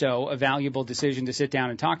more so, a valuable decision to sit down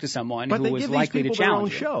and talk to someone who was likely to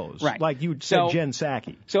challenge their own shows, right? Like you said, Jen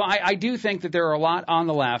Psaki. So I do think that there are a lot on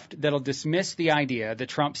the left that'll dismiss the idea that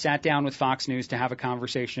Trump sat down with Fox News to have a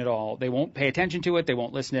conversation at all. They won't pay attention to it. They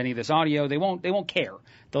won't listen to any of this audio. They won't care.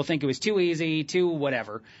 They'll think it was too easy, too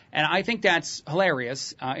whatever. And I think that's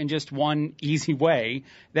hilarious in just one easy way.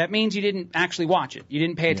 That means you didn't actually watch it. You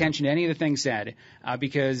didn't pay attention to any of the things said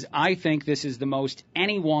because I think this is the most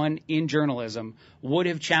anyone in journalism would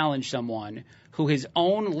have challenged someone who his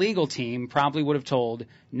own legal team probably would have told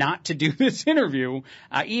not to do this interview.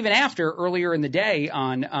 Even after earlier in the day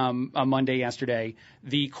on Monday yesterday,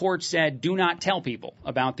 the court said do not tell people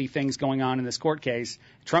about the things going on in this court case.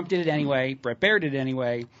 Trump did it anyway. Bret Baier did it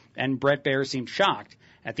anyway. And Bret Baier seemed shocked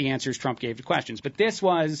at the answers Trump gave to questions. But this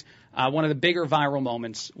was one of the bigger viral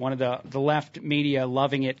moments, one of the left media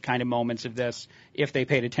loving it kind of moments of this, if they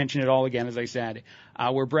paid attention at all, again, as I said,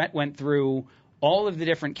 where Bret went through all of the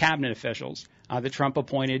different cabinet officials that Trump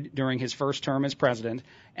appointed during his first term as president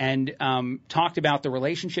and talked about the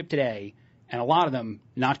relationship today, and a lot of them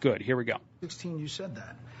not good. Here we go. 16, you said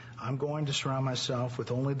that. I'm going to surround myself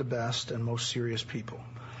with only the best and most serious people.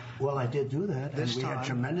 Well, I did do that. This and we time, had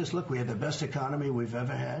tremendous. Look, we had the best economy we've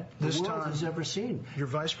ever had. The world has ever seen. Your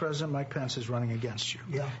Vice President, Mike Pence, is running against you.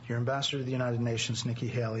 Yeah. Your Ambassador to the United Nations, Nikki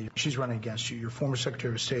Haley, she's running against you. Your former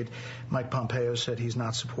Secretary of State, Mike Pompeo, said he's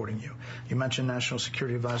not supporting you. You mentioned National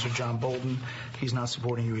Security Advisor John Bolton. He's not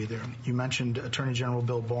supporting you either. You mentioned Attorney General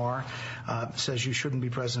Bill Barr, says you shouldn't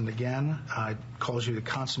be president again, calls you the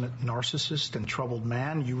consummate narcissist and troubled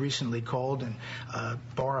man. You recently called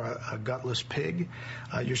Barr a gutless pig.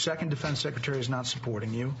 Your second defense secretary is not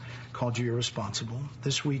supporting you, called you irresponsible.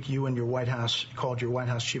 This week, you and your White House called your White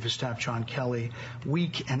House Chief of Staff, John Kelly,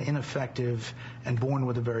 weak and ineffective and born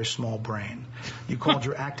with a very small brain. You called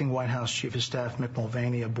your acting White House Chief of Staff, Mick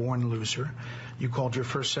Mulvaney, a born loser. You called your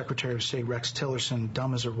first Secretary of State, Rex Tillerson,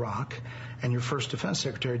 dumb as a rock, and your first Defense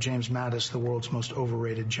Secretary, James Mattis, the world's most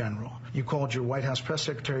overrated general. You called your White House Press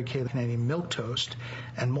Secretary, Kayleigh Canadian, milquetoast,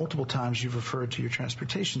 and multiple times you've referred to your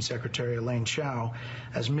Transportation Secretary, Elaine Chao,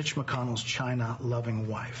 as Mitch McConnell's China-loving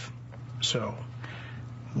wife. So,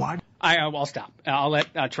 why? I'll stop. I'll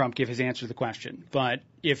let Trump give his answer to the question. But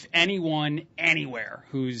if anyone anywhere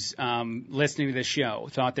who's listening to this show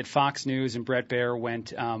thought that Fox News and Bret Baier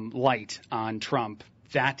went light on Trump,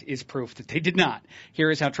 that is proof that they did not. Here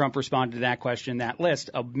is how Trump responded to that question, that list,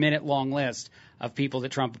 a minute-long list of people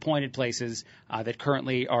that Trump appointed places that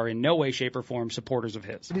currently are in no way, shape, or form supporters of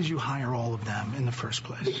his. Why did you hire all of them in the first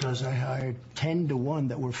place? Because I hired 10 to 1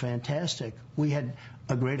 that were fantastic. We had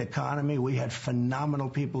a great economy. We had phenomenal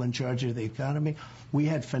people in charge of the economy. We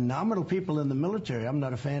had phenomenal people in the military. I'm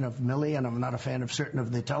not a fan of Milley, and I'm not a fan of certain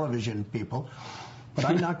of the television people. But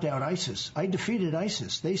I knocked out ISIS. I defeated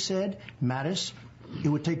ISIS. They said, Mattis, it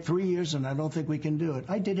would take 3 years, and I don't think we can do it.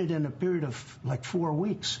 I did it in a period of like 4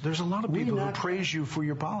 weeks. There's a lot of people who praise you for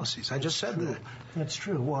your policies. I just said that. That's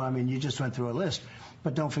true. Well, I mean, you just went through a list.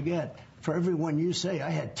 But don't forget, for every one you say, I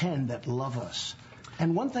had 10 that love us.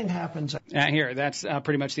 And one thing happens. Here, that's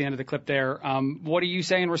pretty much the end of the clip there. What do you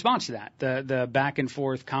say in response to that? The back and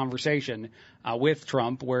forth conversation with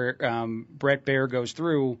Trump, where Bret Baier goes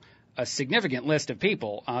through a significant list of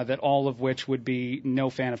people that all of which would be no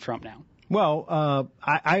fan of Trump now. Well,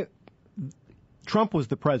 Trump was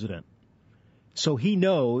the president, so he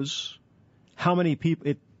knows how many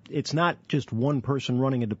people. It's not just one person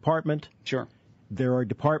running a department. Sure. There are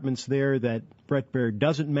departments there that Bret Baier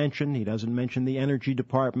doesn't mention. He doesn't mention the Energy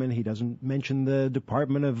Department. He doesn't mention the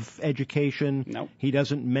Department of Education. Nope. He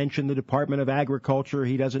doesn't mention the Department of Agriculture.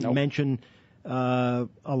 He doesn't Nope. mention a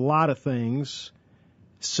lot of things.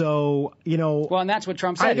 So, you know. Well, and that's what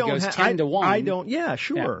Trump said. He goes 10 to 1. Yeah,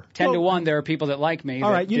 sure. Yeah, 10 to 1, there are people that like me.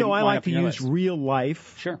 All right, you know, I like to use list. real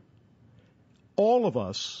life. Sure. All of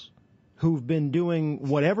us who've been doing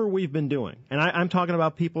whatever we've been doing, and I'm talking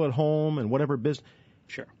about people at home and whatever business.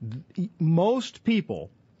 Sure. Most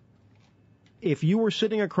people, if you were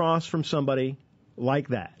sitting across from somebody like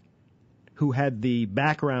that, who had the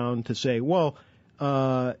background to say, well,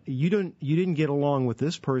 you didn't get along with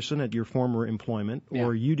this person at your former employment,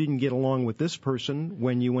 or you didn't get along with this person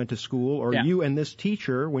when you went to school, or you and this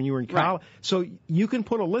teacher when you were in college. Right. So you can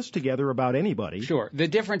put a list together about anybody. Sure. The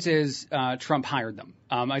difference is Trump hired them.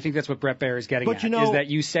 I think that's what Bret Baier is getting at, you know, is that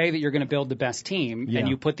you say that you're going to build the best team, and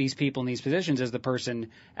you put these people in these positions as the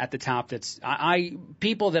person at the top that's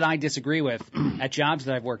people that I disagree with at jobs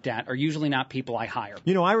that I've worked at are usually not people I hire.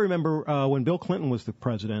 You know, I remember when Bill Clinton was the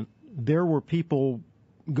president, there were people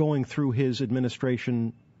going through his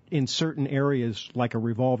administration in certain areas like a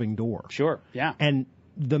revolving door. Sure, yeah. And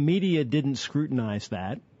the media didn't scrutinize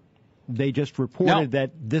that. They just reported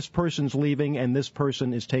that this person's leaving and this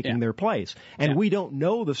person is taking their place. And we don't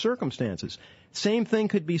know the circumstances. Same thing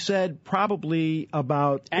could be said probably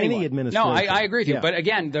about any administration. No, I agree with you. But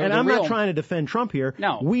again, I'm not trying to defend Trump here.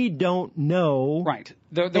 No. We don't know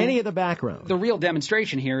any of the background. The real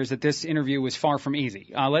demonstration here is that this interview was far from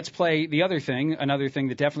easy. Let's play the other thing, another thing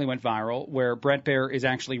that definitely went viral, where Bret Baier is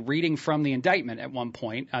actually reading from the indictment at one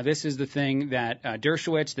point. This is the thing that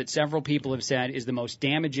Dershowitz, that several people have said is the most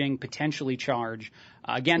damaging, potentially charge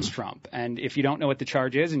against Trump. And if you don't know what the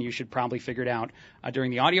charge is, and you should probably figure it out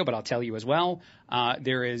during the audio, but I'll tell you as well,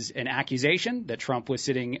 there is an accusation that Trump was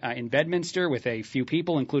sitting in Bedminster with a few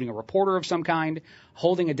people, including a reporter of some kind,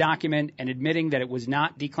 holding a document and admitting that it was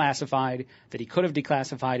not declassified, that he could have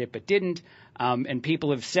declassified it but didn't. And people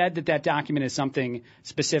have said that that document is something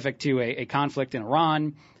specific to a conflict in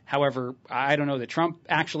Iran. However, I don't know that Trump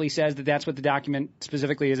actually says that that's what the document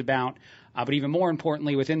specifically is about. But even more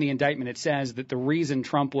importantly, within the indictment, it says that the reason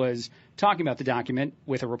Trump was talking about the document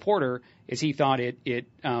with a reporter is he thought it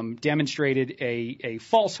demonstrated a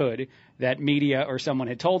falsehood that media or someone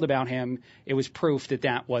had told about him. It was proof that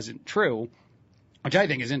that wasn't true, which I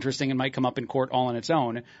think is interesting and might come up in court all on its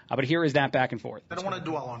own. But here is that back and forth. I don't want to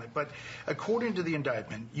dwell on it, but according to the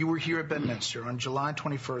indictment, you were here at Bedminster on July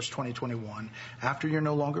 21st, 2021, after you're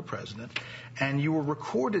no longer president, and you were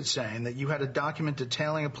recorded saying that you had a document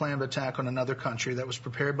detailing a plan of attack on another country that was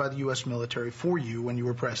prepared by the U.S. military for you when you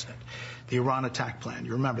were president, the Iran attack plan.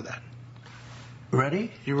 You remember that?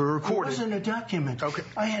 Ready? You were recorded. It wasn't a document. Okay.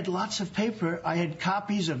 I had lots of paper. I had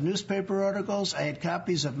copies of newspaper articles. I had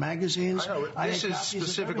copies of magazines. I know. This is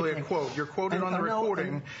specifically a quote. You're quoted on the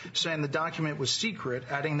recording saying the document was secret,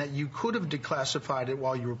 adding that you could have declassified it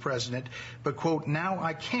while you were president, but, quote, now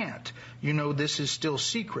I can't. You know this is still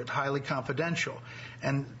secret, highly confidential.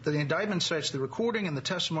 And the indictment cites the recording and the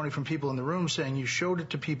testimony from people in the room saying you showed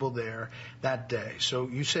it to people there that day. So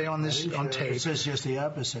you say on this on tape it says just the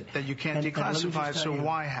opposite, that you can't declassify it. So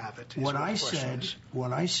why have it? When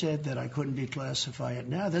I said that I couldn't declassify it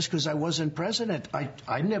now, that's because I wasn't president.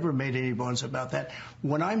 I never made any bones about that.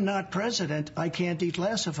 When I'm not president, I can't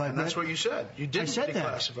declassify. And that's what you said. You didn't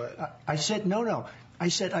declassify it. I said no. I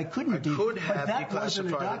said I couldn't. But that wasn't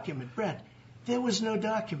a document, Brett. There was no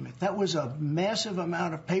document. That was a massive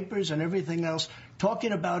amount of papers and everything else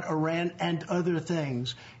talking about Iran and other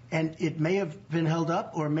things. And it may have been held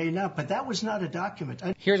up or may not, but that was not a document.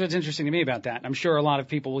 Here's what's interesting to me about that. I'm sure a lot of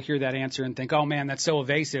people will hear that answer and think, oh, man, that's so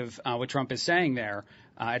evasive, what Trump is saying there.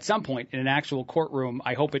 At some point in an actual courtroom,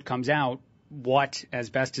 I hope it comes out what, as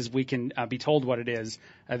best as we can be told what it is,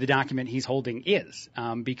 the document he's holding is,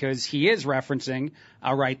 because he is referencing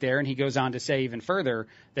right there, and he goes on to say even further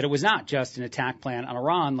that it was not just an attack plan on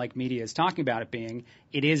Iran like media is talking about it being.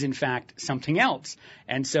 It is, in fact, something else.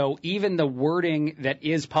 And so even the wording that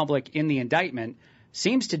is public in the indictment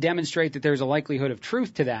seems to demonstrate that there's a likelihood of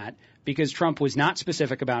truth to that, because Trump was not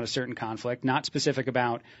specific about a certain conflict, not specific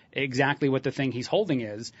about exactly what the thing he's holding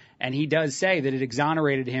is, and he does say that it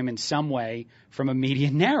exonerated him in some way from a media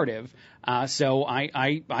narrative. So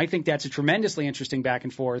I think that's a tremendously interesting back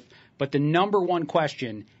and forth. But the number one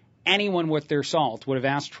question anyone with their salt would have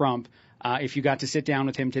asked Trump if you got to sit down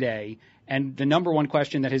with him today, and the number one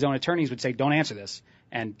question that his own attorneys would say, don't answer this.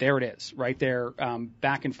 And there it is, right there,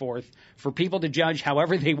 back and forth, for people to judge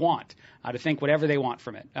however they want, to think whatever they want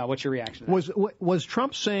from it. What's your reaction to that? Was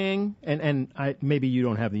Trump saying, and maybe you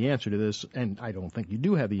don't have the answer to this, and I don't think you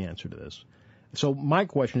do have the answer to this. So my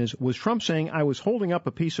question is, was Trump saying I was holding up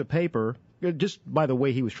a piece of paper, just by the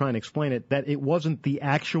way he was trying to explain it, that it wasn't the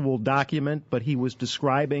actual document, but he was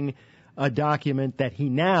describing a document that he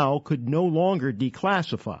now could no longer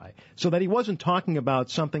declassify, so that he wasn't talking about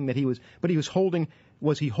something that he was holding.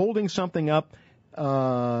 Was he holding something up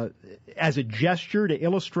as a gesture to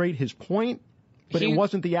illustrate his point, but it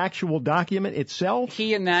wasn't the actual document itself?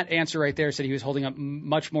 He, in that answer right there, said he was holding up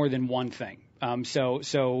much more than one thing.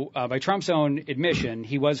 So by Trump's own admission,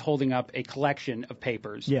 he was holding up a collection of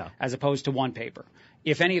papers as opposed to one paper.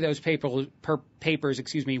 If any of those papers,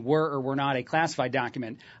 were or were not a classified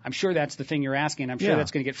document, I'm sure that's the thing you're asking. I'm sure that's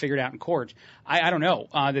going to get figured out in court. I don't know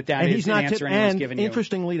that is an answer anyone's given you. And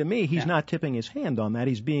interestingly to me, he's not tipping his hand on that.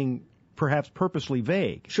 He's being perhaps purposely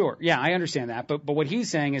vague. Sure. Yeah, I understand that. But what he's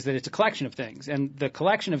saying is that it's a collection of things. And the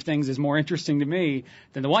collection of things is more interesting to me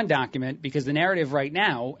than the one document, because the narrative right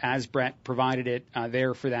now, as Brett provided it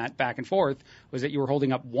there for that back and forth, was that you were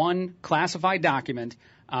holding up one classified document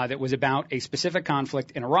that was about a specific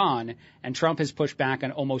conflict in Iran, and Trump has pushed back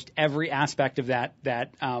on almost every aspect of that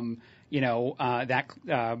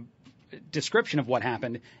description of what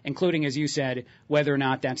happened, including, as you said, whether or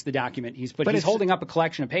not that's the document he's holding up a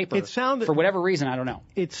collection of paper. For whatever reason, I don't know.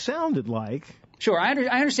 It sounded like. Sure, I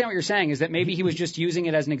understand what you're saying, is that maybe he was just using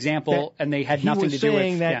it as an example and they had nothing to do with. He was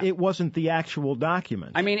saying that it wasn't the actual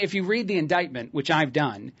document. I mean, if you read the indictment, which I've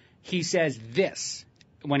done, he says this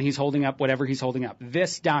when he's holding up whatever he's holding up.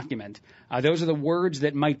 This document, those are the words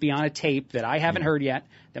that might be on a tape that I haven't heard yet,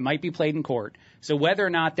 that might be played in court. So whether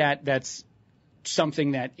or not that's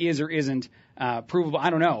something that is or isn't provable,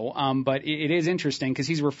 I don't know. But it is interesting because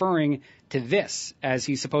he's referring to this as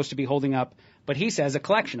he's supposed to be holding up, but he says a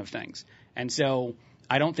collection of things. And so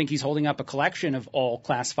I don't think he's holding up a collection of all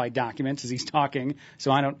classified documents as he's talking.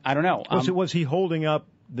 So I don't know. Was he holding up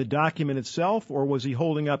the document itself, or was he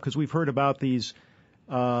holding up, because we've heard about these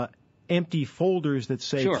empty folders that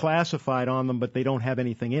say classified on them, but they don't have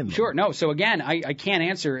anything in them. Sure. No. So again, I can't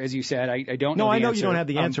answer, as you said. I don't know. No, I know answer. You don't have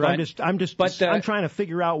the answer. I'm trying to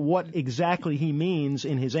figure out what exactly he means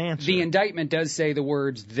in his answer. The indictment does say the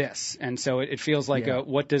words "this," and so it feels like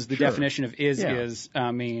what does the definition of is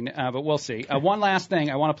mean? But we'll see. One last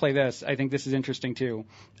thing, I want to play this. I think this is interesting too.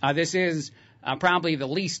 This is probably the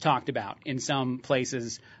least talked about in some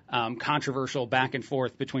places, controversial back and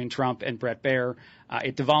forth between Trump and Bret Baier.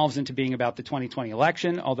 It devolves into being about the 2020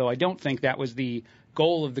 election, although I don't think that was the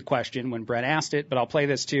goal of the question when Bret asked it. But I'll play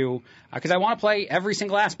this too, because I want to play every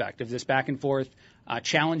single aspect of this back and forth,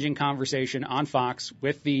 challenging conversation on Fox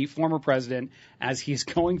with the former president as he's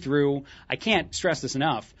going through, I can't stress this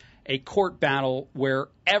enough, a court battle where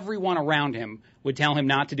everyone around him would tell him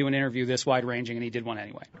not to do an interview this wide-ranging, and he did one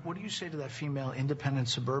anyway. What do you say to that female independent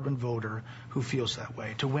suburban voter who feels that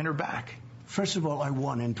way, to win her back? First of all, I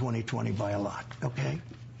won in 2020 by a lot, okay?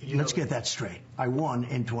 Let's get that straight. I won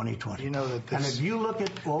in 2020. You know that this, and if you look at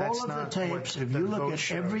all of the tapes, if you look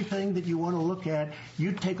at everything that you want to look at,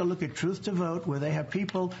 you take a look at Truth to Vote, where they have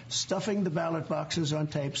people stuffing the ballot boxes on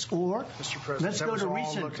tapes, or Mr. President, let's go to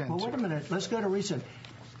recent. Well, wait a minute. Let's go to recent.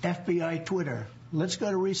 FBI Twitter. Let's go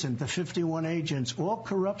to recent. The 51 agents, all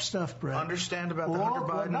corrupt stuff, Brett. Understand about the Hunter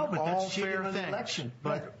Biden, no, but all that's cheating fair on the things. election.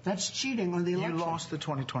 But that's cheating on the election. You lost the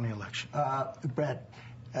 2020 election. Brett.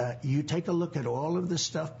 You take a look at all of the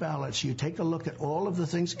stuffed ballots. You take a look at all of the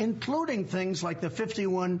things, including things like the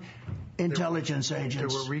 51 intelligence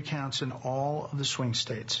agents. There were recounts in all of the swing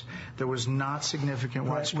states. There was not significant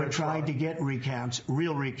widespread. We're trying to get recounts,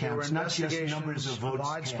 real recounts, not just numbers of votes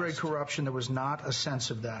widespread cast. corruption. There was not a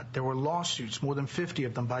sense of that. There were lawsuits, more than 50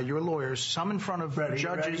 of them, by your lawyers, some in front of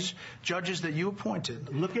judges that you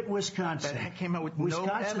appointed. Look at Wisconsin. That came out with Wisconsin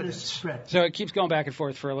no evidence. So it keeps going back and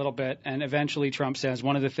forth for a little bit, and eventually Trump says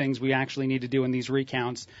one of the things we actually need to do in these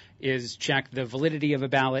recounts is check the validity of a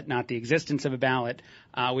ballot, not the existence of a ballot,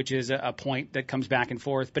 which is a point that comes back and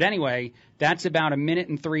forth. But anyway, that's about 1 minute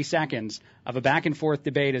and 3 seconds of a back and forth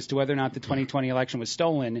debate as to whether or not the 2020 election was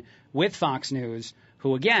stolen with Fox News,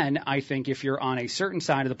 who, again, I think if you're on a certain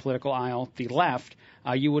side of the political aisle, the left,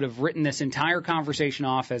 you would have written this entire conversation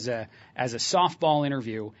off as a softball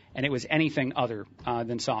interview, and it was anything other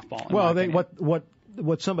than softball. Well,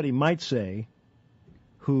 what somebody might say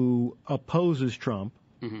who opposes Trump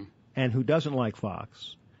and who doesn't like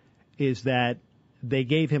Fox is that they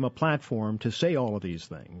gave him a platform to say all of these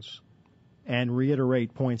things and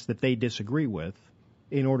reiterate points that they disagree with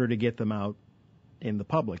in order to get them out in the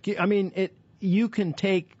public. I mean, you can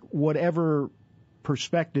take whatever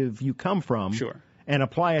perspective you come from and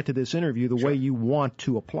apply it to this interview the way you want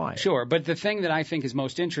to apply it. Sure, but the thing that I think is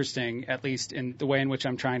most interesting, at least in the way in which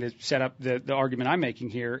I'm trying to set up the argument I'm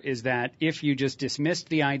making here, is that if you just dismissed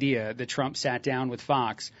the idea that Trump sat down with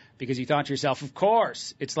Fox because you thought to yourself, of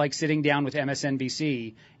course, it's like sitting down with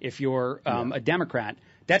MSNBC if you're a Democrat,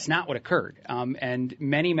 that's not what occurred. And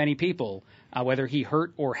many, many people, whether he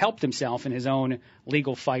hurt or helped himself in his own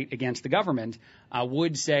legal fight against the government,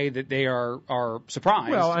 would say that they are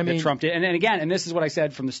surprised that Trump did. And then again, and this is what I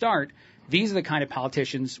said from the start, these are the kind of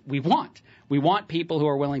politicians we want. We want people who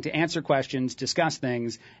are willing to answer questions, discuss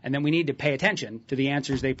things, and then we need to pay attention to the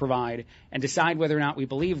answers they provide and decide whether or not we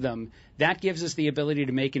believe them. That gives us the ability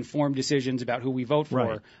to make informed decisions about who we vote for.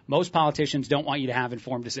 Right. Most politicians don't want you to have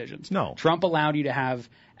informed decisions. No. Trump allowed you to have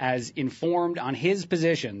as informed on his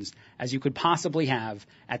positions as you could possibly have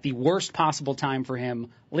at the worst possible time for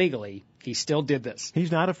him legally. He still did this.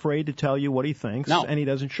 He's not afraid to tell you what he thinks, and he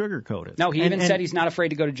doesn't sugarcoat it. No, he even said he's not afraid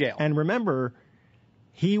to go to jail. And remember,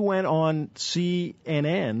 he went on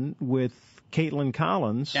CNN with Caitlin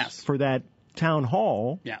Collins for that town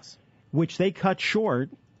hall, which they cut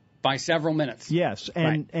short by several minutes. Yes,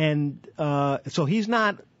 so he's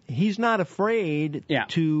not afraid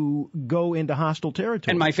to go into hostile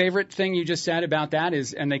territory. And my favorite thing you just said about that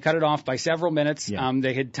is, and they cut it off by several minutes.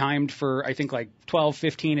 They had timed for, I think, like 12,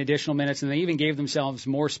 15 additional minutes, and they even gave themselves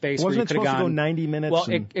more space. Wasn't where you it supposed to go 90 minutes? Well,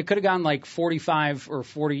 it could have gone like 45 or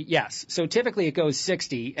 40, yes. So typically it goes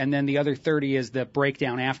 60, and then the other 30 is the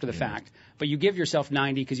breakdown after the fact. But you give yourself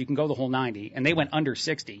 90 because you can go the whole 90, and they went under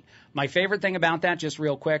 60. My favorite thing about that, just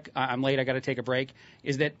real quick, I'm late, I got to take a break,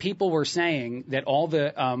 is that people were saying that all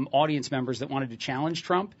the audience members that wanted to challenge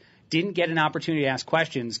Trump didn't get an opportunity to ask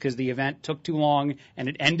questions because the event took too long and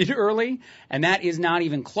it ended early. And that is not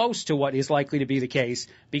even close to what is likely to be the case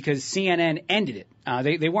because CNN ended it.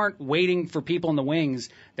 They weren't waiting for people in the wings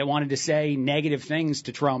that wanted to say negative things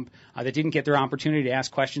to Trump that didn't get their opportunity to ask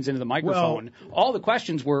questions into the microphone. All the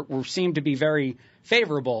questions seemed to be very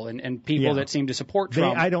favorable and people that seemed to support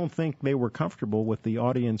Trump. I don't think they were comfortable with the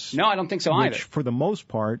audience. No, I don't think so either. Which, for the most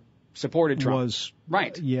part, supported Trump. Was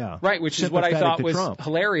right. Yeah. Right, which is what I thought was Trump.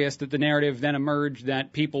 Hilarious, that the narrative then emerged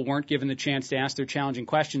that people weren't given the chance to ask their challenging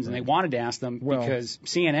questions and they wanted to ask them because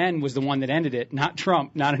CNN was the one that ended it, not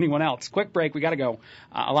Trump, not anyone else. Quick break, we got to go.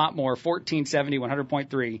 A lot more. 1470,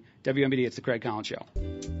 100.3 WMBD. It's the Craig Collins Show.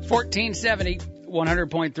 1470,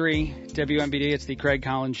 100.3 WMBD. It's the Craig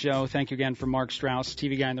Collins Show. Thank you again for Mark Strauss,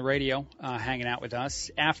 TV guy on the radio, hanging out with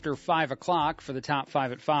us. After 5 o'clock for the Top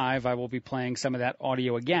 5 at 5, I will be playing some of that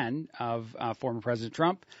audio again of former President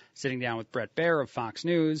Trump sitting down with Bret Baier of Fox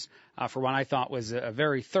News for what I thought was a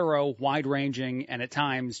very thorough, wide-ranging, and at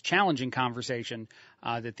times challenging conversation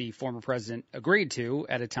that the former president agreed to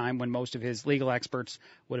at a time when most of his legal experts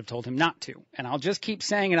would have told him not to. And I'll just keep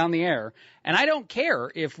saying it on the air. And I don't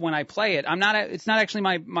care if when I play it, it's not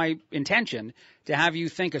actually my intention to have you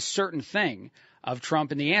think a certain thing of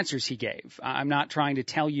Trump and the answers he gave. I'm not trying to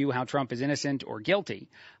tell you how Trump is innocent or guilty.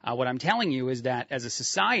 What I'm telling you is that as a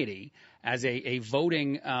society, as a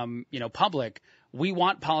voting, public, we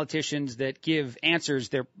want politicians that give answers.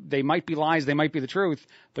 They might be lies, they might be the truth,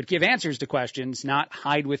 but give answers to questions, not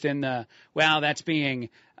hide within the,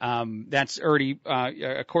 that's already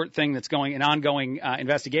a court thing that's an ongoing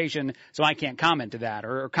investigation, so I can't comment to that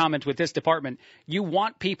or comment with this department. You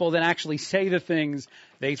want people that actually say the things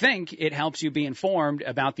they think. It helps you be informed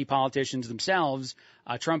about the politicians themselves.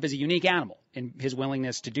 Trump is a unique animal in his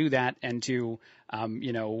willingness to do that and to,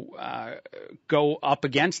 go up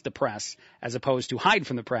against the press as opposed to hide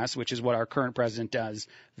from the press, which is what our current president does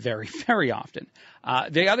very, very often.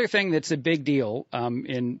 The other thing that's a big deal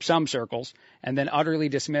in some circles and then utterly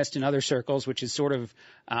dismissed in other circles, which is sort of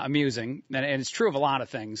amusing, and it's true of a lot of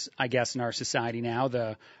things, I guess, in our society now.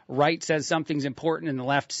 The right says something's important and the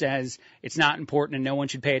left says it's not important and no one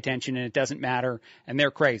should pay attention and it doesn't matter and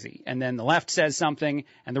they're crazy. And then the left says something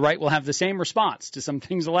and the right will have the same response to some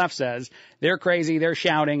things the left says. They're crazy, they're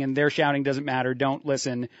shouting, and their shouting doesn't matter. Don't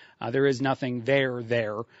listen. There is nothing there.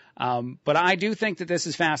 But I do think that this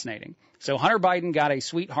is fascinating. So Hunter Biden got a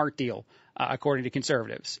sweetheart deal, according to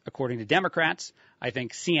conservatives. According to Democrats, I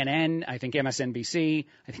think CNN, I think MSNBC,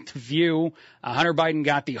 I think The View, Hunter Biden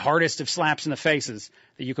got the hardest of slaps in the faces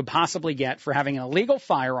that you could possibly get for having an illegal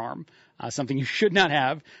firearm, something you should not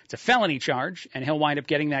have. It's a felony charge, and he'll wind up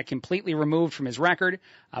getting that completely removed from his record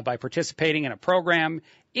by participating in a program.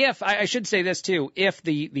 If, I should say this too, if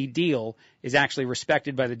the deal is actually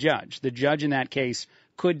respected by the judge. The judge in that case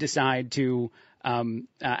could decide to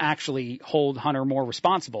actually hold Hunter more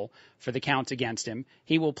responsible for the counts against him.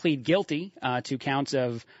 He will plead guilty to counts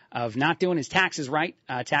of not doing his taxes right,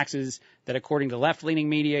 taxes that according to left-leaning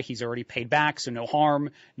media he's already paid back, so no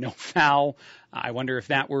harm, no foul. I wonder if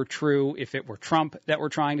that were true, if it were Trump that were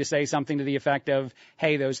trying to say something to the effect of,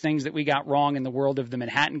 hey, those things that we got wrong in the world of the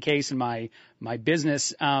Manhattan case and my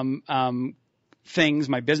business things,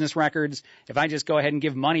 my business records, if I just go ahead and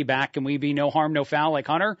give money back, can we be no harm, no foul like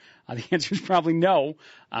Hunter? The answer is probably no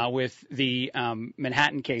with the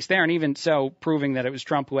Manhattan case there. And even so, proving that it was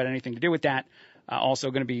Trump who had anything to do with that, also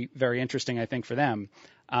going to be very interesting, I think, for them.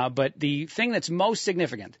 But the thing that's most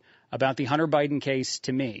significant about the Hunter Biden case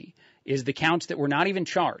to me is the counts that were not even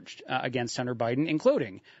charged against Hunter Biden,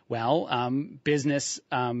 including, business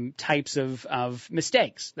types of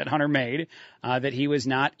mistakes that Hunter made that he was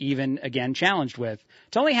not even, again, challenged with.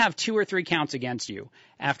 To only have 2 or 3 counts against you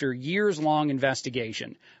after years-long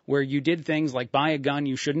investigation where you did things like buy a gun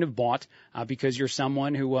you shouldn't have bought because you're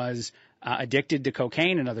someone who was addicted to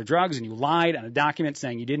cocaine and other drugs, and you lied on a document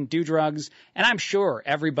saying you didn't do drugs. And I'm sure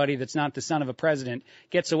everybody that's not the son of a president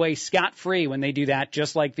gets away scot-free when they do that,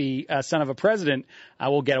 just like the son of a president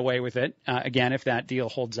will get away with it, again, if that deal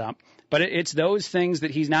holds up. But it's those things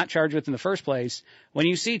that he's not charged with in the first place. When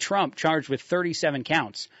you see Trump charged with 37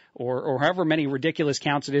 counts or however many ridiculous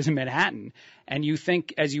counts it is in Manhattan, and you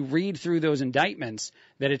think as you read through those indictments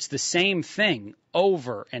that it's the same thing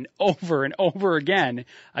over and over and over again,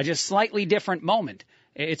 just slightly different moment.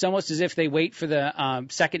 It's almost as if they wait for the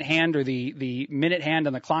second hand or the minute hand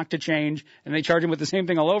on the clock to change, and they charge him with the same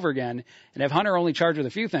thing all over again. And if Hunter only charged with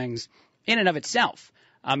a few things, in and of itself,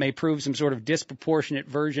 may prove some sort of disproportionate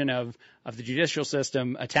version of the judicial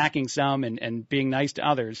system, attacking some and being nice to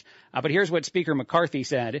others. But here's what Speaker McCarthy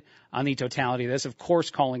said on the totality of this, of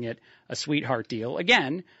course calling it a sweetheart deal.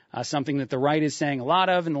 Again, something that the right is saying a lot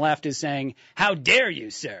of and the left is saying, how dare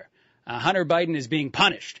you, sir? Hunter Biden is being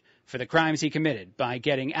punished for the crimes he committed by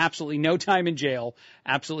getting absolutely no time in jail,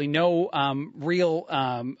 absolutely no real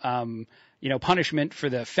punishment for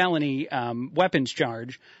the felony weapons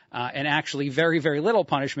charge, and actually very, very little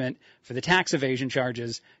punishment for the tax evasion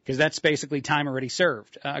charges, because that's basically time already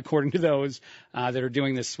served, according to those that are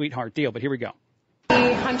doing this sweetheart deal. But here we go.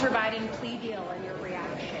 The Hunter Biden plea deal and your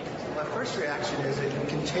reaction? My first reaction is it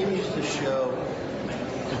continues to show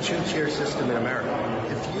the two-tier system in America.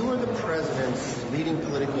 If you are the president's leading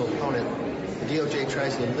political opponent, the DOJ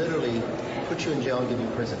tries to literally put you in jail and give you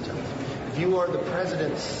prison time. If you are the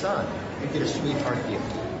president's son, you get a sweetheart deal.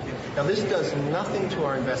 Now, this does nothing to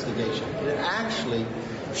our investigation. It actually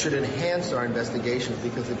should enhance our investigations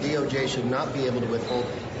because the DOJ should not be able to withhold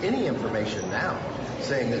any information now,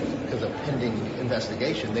 saying that because of pending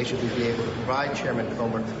investigation, they should be able to provide Chairman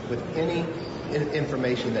Comer with any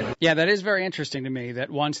information that... Yeah, that is very interesting to me that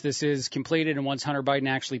once this is completed and once Hunter Biden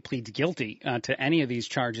actually pleads guilty to any of these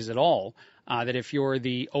charges at all, that if you're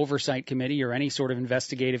the oversight committee or any sort of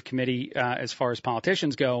investigative committee as far as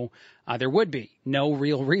politicians go, there would be no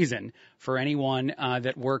real reason for anyone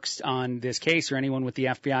that works on this case or anyone with the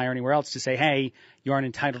FBI or anywhere else to say, hey, you aren't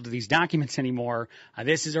entitled to these documents anymore.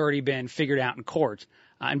 This has already been figured out in court.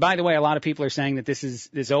 And by the way, a lot of people are saying that this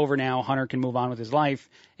is over now. Hunter can move on with his life,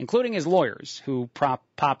 including his lawyers who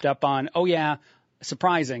popped up on, oh, yeah,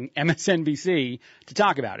 surprising, MSNBC to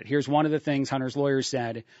talk about it. Here's one of the things Hunter's lawyers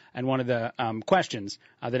said and one of the questions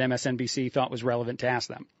that MSNBC thought was relevant to ask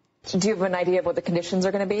them. Do you have an idea of what the conditions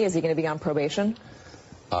are going to be? Is he going to be on probation?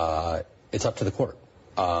 It's up to the court.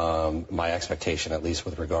 My expectation, at least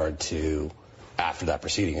with regard to after that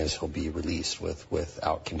proceeding, is he'll be released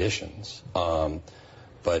without conditions.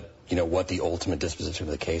 But, you know, what the ultimate disposition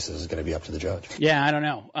of the case is going to be up to the judge. Yeah, I don't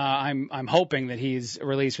know. I'm hoping that he's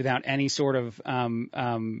released without any sort of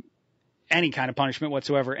any kind of punishment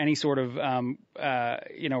whatsoever, any sort of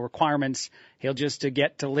requirements. He'll just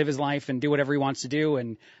get to live his life and do whatever he wants to do,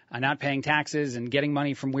 and not paying taxes and getting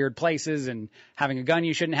money from weird places and having a gun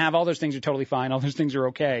you shouldn't have. All those things are totally fine. All those things are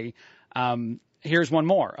okay. Here's one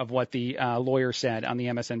more of what the lawyer said on the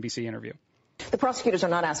MSNBC interview. The prosecutors are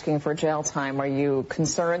not asking for jail time. Are you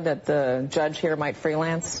concerned that the judge here might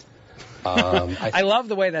freelance? I love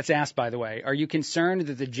the way that's asked, by the way. Are you concerned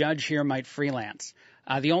that the judge here might freelance?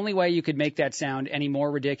 The only way you could make that sound any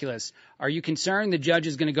more ridiculous, are you concerned the judge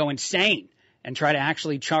is going to go insane and try to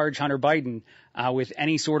actually charge Hunter Biden with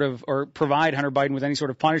any sort of, or provide Hunter Biden with any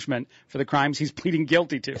sort of punishment for the crimes he's pleading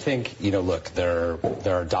guilty to? I think, look, there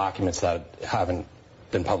are documents that haven't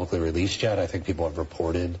been publicly released yet. I think people have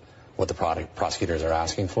reported what the prosecutors are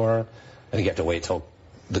asking for. I think you have to wait till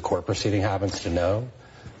the court proceeding happens to know.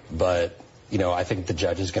 But, I think the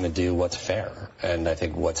judge is going to do what's fair. And I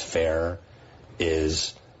think what's fair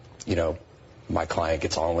is, my client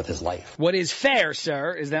gets on with his life. What is fair,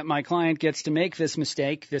 sir, is that my client gets to make this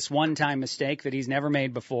mistake, this one-time mistake that he's never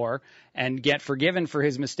made before, and get forgiven for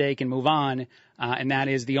his mistake and move on. And that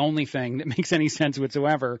is the only thing that makes any sense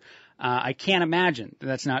whatsoever. I can't imagine that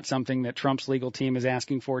that's not something that Trump's legal team is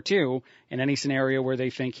asking for, too, in any scenario where they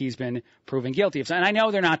think he's been proven guilty of. And I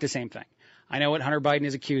know they're not the same thing. I know what Hunter Biden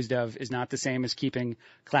is accused of is not the same as keeping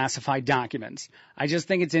classified documents. I just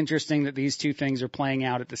think it's interesting that these two things are playing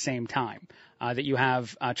out at the same time, that you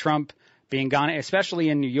have Trump being gone, especially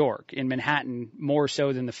in New York, in Manhattan, more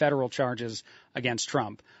so than the federal charges against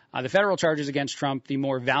Trump. The federal charges against Trump, the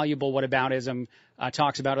more valuable whataboutism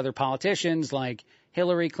talks about other politicians like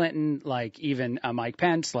Hillary Clinton, like even Mike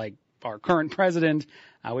Pence, like our current president,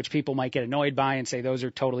 which people might get annoyed by and say those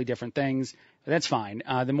are totally different things. That's fine.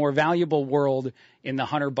 The more valuable world in the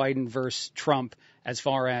Hunter Biden versus Trump as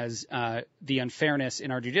far as the unfairness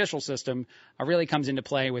in our judicial system really comes into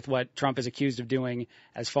play with what Trump is accused of doing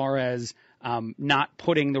as far as not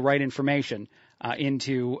putting the right information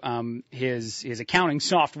into his accounting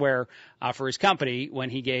software for his company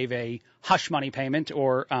when he gave a hush money payment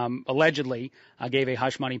or allegedly gave a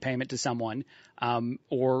hush money payment to someone,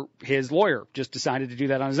 or his lawyer just decided to do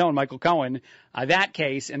that on his own, Michael Cohen, that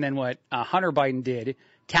case. And then what Hunter Biden did,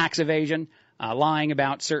 tax evasion, lying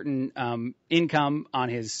about certain income on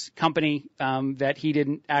his company that he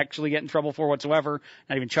didn't actually get in trouble for whatsoever,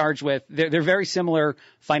 not even charged with. They're very similar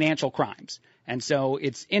financial crimes. And so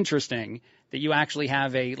it's interesting that you actually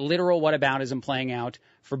have a literal whataboutism playing out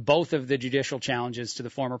for both of the judicial challenges to the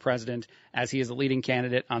former president as he is the leading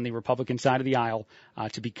candidate on the Republican side of the aisle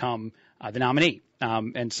to become the nominee.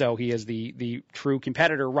 And so he is the true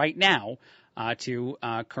competitor right now to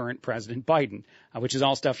current President Biden, which is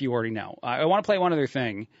all stuff you already know. I want to play one other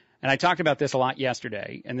thing, and I talked about this a lot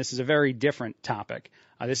yesterday, and this is a very different topic.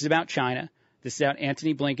 This is about China. This is about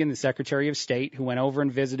Antony Blinken, the Secretary of State, who went over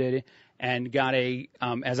and visited and got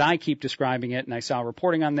as I keep describing it, and I saw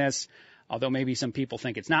reporting on this, although maybe some people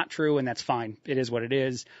think it's not true, and that's fine. It is what it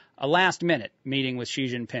is. A last-minute meeting with Xi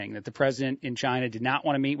Jinping, that the president in China did not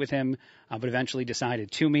want to meet with him, but eventually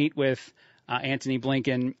decided to meet with Antony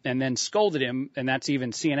Blinken and then scolded him, and that's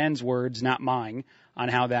even CNN's words, not mine, on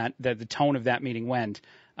how the tone of that meeting went.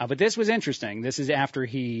 But this was interesting. This is after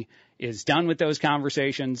he is done with those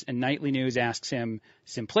conversations, and Nightly News asks him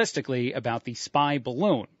simplistically about the spy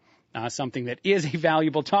balloon something that is a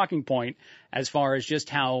valuable talking point as far as just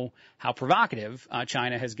how provocative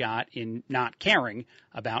China has got in not caring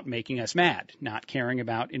about making us mad, not caring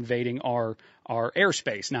about invading our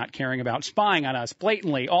airspace, not caring about spying on us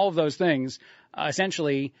blatantly, all of those things,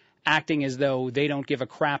 essentially acting as though they don't give a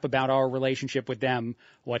crap about our relationship with them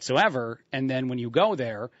whatsoever. And then when you go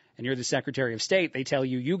there and you're the Secretary of State, they tell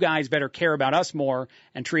you, you guys better care about us more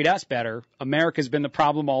and treat us better. America's been the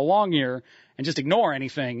problem all along here, and just ignore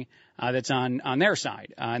anything that's on their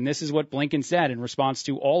side. And this is what Blinken said in response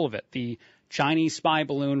to all of it. The Chinese spy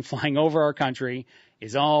balloon flying over our country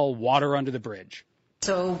is all water under the bridge.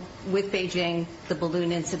 So with Beijing, the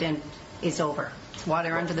balloon incident is over. It's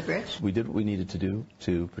water under the bridge? We did what we needed to do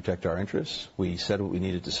to protect our interests. We said what we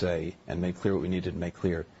needed to say and made clear what we needed to make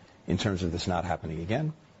clear in terms of this not happening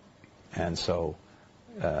again. And so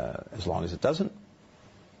as long as it doesn't,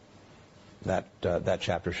 that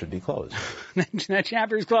chapter should be closed. That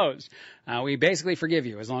chapter is closed. We basically forgive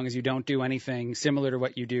you as long as you don't do anything similar to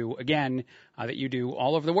what you do again, that you do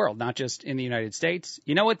all over the world, not just in the United States.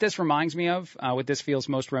 You know what this reminds me of, what this feels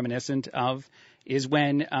most reminiscent of, is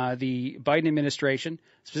when the Biden administration,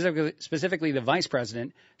 specifically the vice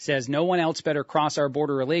president, says no one else better cross our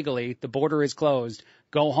border illegally. The border is closed.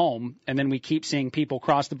 Go home. And then we keep seeing people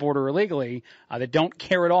cross the border illegally that don't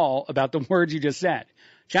care at all about the words you just said.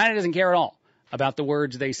 China doesn't care at all about the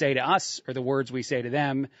words they say to us or the words we say to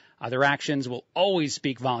them. Their actions will always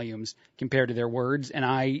speak volumes compared to their words. And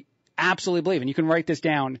I absolutely believe, and you can write this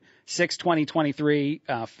down, 6/20/23,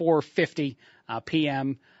 4:50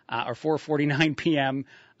 p.m. Or 4:49 p.m.,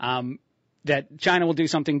 that China will do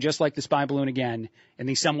something just like the spy balloon again in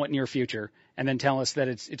the somewhat near future, and then tell us that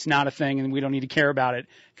it's not a thing and we don't need to care about it,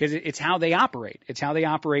 because it's how they operate. It's how they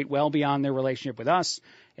operate well beyond their relationship with us.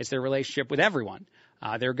 It's their relationship with everyone.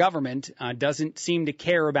 Their government doesn't seem to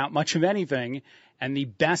care about much of anything, and the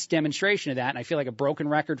best demonstration of that, and I feel like a broken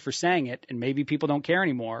record for saying it, and maybe people don't care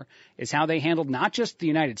anymore, is how they handled not just the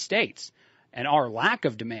United States and our lack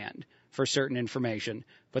of demand for certain information,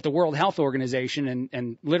 but the World Health Organization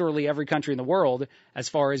and literally every country in the world as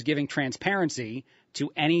far as giving transparency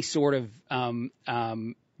to any sort of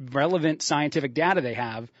relevant scientific data they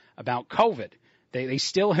have about COVID. They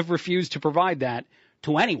still have refused to provide that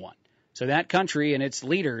to anyone. So that country and its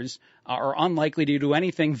leaders are unlikely to do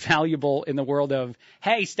anything valuable in the world of,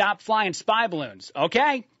 hey, stop flying spy balloons.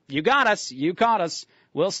 Okay, you got us. You caught us.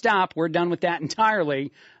 We'll stop. We're done with that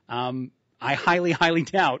entirely. I highly, highly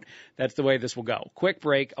doubt that's the way this will go. Quick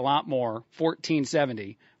break, a lot more.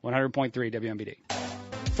 1470, 100.3 WMBD.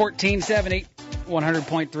 1470,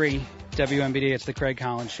 100.3 WMBD. It's the Craig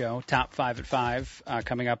Collins Show. Top 5 at 5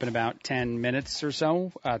 coming up in about 10 minutes or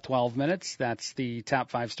so, 12 minutes. That's the top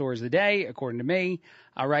 5 stories of the day, according to me.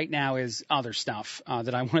 Right now is other stuff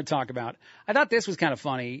that I want to talk about. I thought this was kind of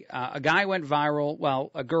funny. A guy went viral. Well,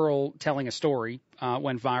 a girl telling a story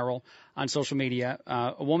went viral on social media.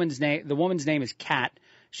 The woman's name is Kat.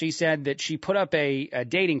 She said that she put up a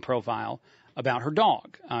dating profile about her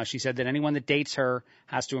dog. She said that anyone that dates her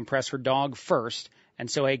has to impress her dog first. And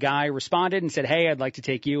so a guy responded and said, hey, I'd like to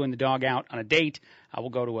take you and the dog out on a date. We'll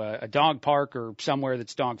go to a dog park or somewhere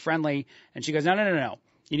that's dog friendly. And she goes, no.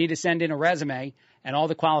 You need to send in a resume and all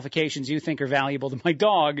the qualifications you think are valuable to my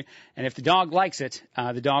dog. And if the dog likes it,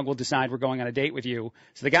 the dog will decide we're going on a date with you.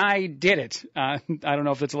 So the guy did it. I don't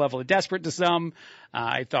know if it's a level of desperate to some.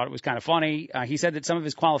 I thought it was kind of funny. He said that some of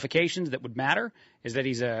his qualifications that would matter is that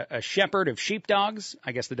he's a shepherd of sheepdogs.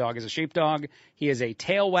 I guess the dog is a sheepdog. He is a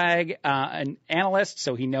tail wag an analyst,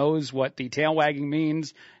 so he knows what the tail wagging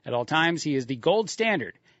means at all times. He is the gold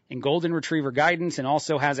standard in golden retriever guidance and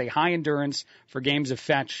also has a high endurance for games of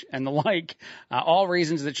fetch and the like. All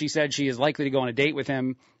reasons that she said she is likely to go on a date with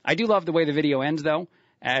him. I do love the way the video ends, though.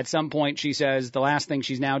 At some point, she says the last thing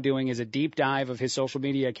she's now doing is a deep dive of his social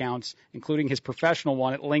media accounts, including his professional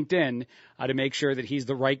one at LinkedIn, to make sure that he's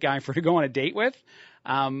the right guy for her to go on a date with.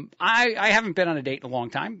 I haven't been on a date in a long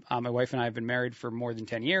time. My wife and I have been married for more than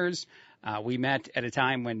 10 years. We met at a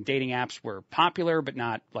time when dating apps were popular, but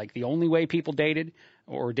not like the only way people dated,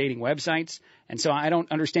 or dating websites. And so I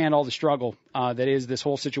don't understand all the struggle that is this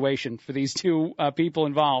whole situation for these two people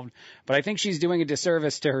involved. But I think she's doing a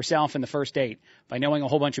disservice to herself in the first date by knowing a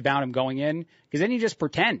whole bunch about him going in, because then you just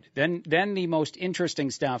pretend. Then the most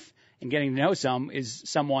interesting stuff in getting to know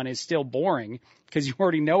someone is still boring because you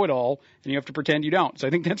already know it all and you have to pretend you don't. So I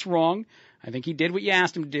think that's wrong. I think he did what you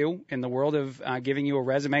asked him to do in the world of giving you a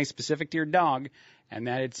resume specific to your dog, and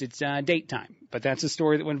that it's date time. But that's a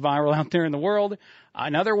story that went viral out there in the world.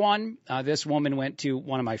 Another one, this woman went to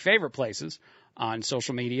one of my favorite places on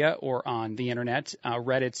social media or on the internet.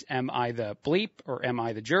 Reddit's Am I the Bleep or Am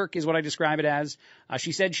I the Jerk is what I describe it as.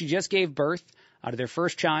 She said she just gave birth to their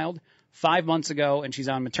first child 5 months ago, and she's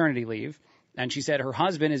on maternity leave. And she said her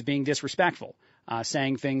husband is being disrespectful,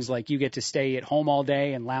 saying things like you get to stay at home all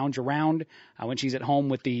day and lounge around when she's at home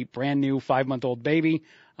with the brand new 5-month-old baby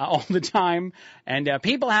all the time. And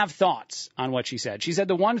people have thoughts on what she said. She said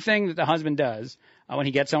the one thing that the husband does when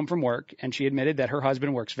he gets home from work, and she admitted that her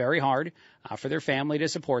husband works very hard for their family to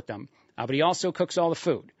support them, but he also cooks all the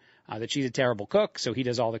food. That she's a terrible cook, so he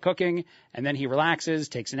does all the cooking, and then he relaxes,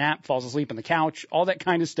 takes a nap, falls asleep on the couch, all that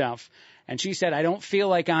kind of stuff. And she said, I don't feel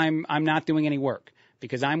like I'm not doing any work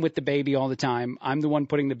because I'm with the baby all the time. I'm the one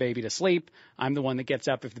putting the baby to sleep. I'm the one that gets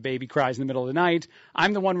up if the baby cries in the middle of the night.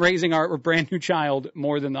 I'm the one raising our brand new child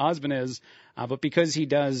more than the husband is. But because he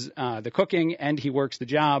does the cooking and he works the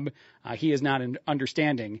job, he is not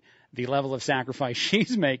understanding the level of sacrifice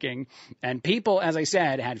she's making. And people, as I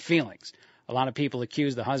said, had feelings. A lot of people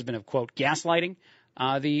accuse the husband of, quote, gaslighting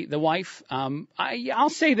the wife. I'll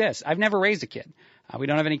say this. I've never raised a kid. We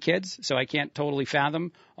don't have any kids, so I can't totally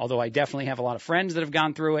fathom, although I definitely have a lot of friends that have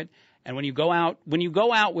gone through it. And when you go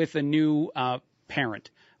out with a new parent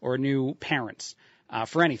or new parents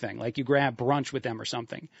for anything, like you grab brunch with them or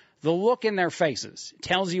something, the look in their faces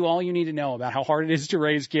tells you all you need to know about how hard it is to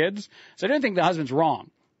raise kids. So I don't think the husband's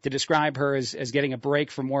wrong to describe her as getting a break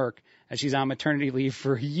from work as she's on maternity leave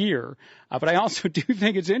for a year. But I also do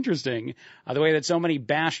think it's interesting the way that so many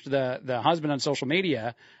bashed the husband on social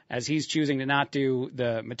media as he's choosing to not do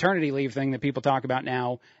the maternity leave thing that people talk about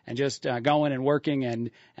now and just going and working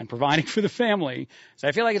and providing for the family. So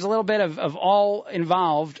I feel like it's a little bit of all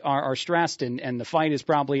involved are stressed, and the fight is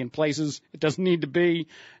probably in places it doesn't need to be.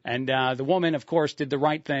 And the woman, of course, did the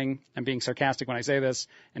right thing. I'm being sarcastic when I say this,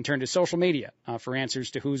 and turned to social media for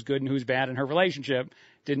answers to who's good and who's bad in her relationship.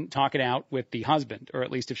 Didn't talk it out with the husband, or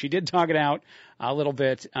at least if she did talk it out a little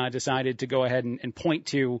bit, decided to go ahead and point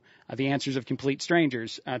to the answers of complete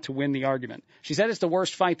strangers to win the argument. She said it's the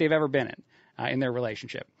worst fight they've ever been in their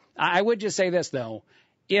relationship. I would just say this, though.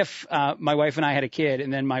 If my wife and I had a kid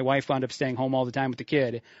and then my wife wound up staying home all the time with the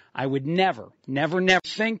kid, I would never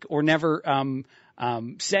think or never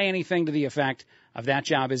say anything to the effect of that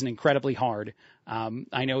job isn't incredibly hard.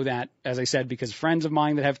 I know that, as I said, because friends of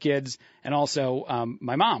mine that have kids, and also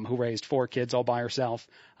my mom who raised 4 kids all by herself.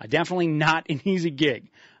 Definitely not an easy gig,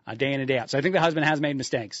 day in and day out. So I think the husband has made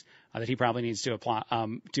mistakes that he probably needs to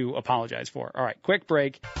apologize for. All right, quick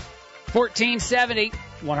break. 1470,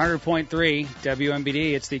 100.3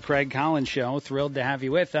 WMBD. It's the Craig Collins Show. Thrilled to have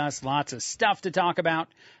you with us. Lots of stuff to talk about.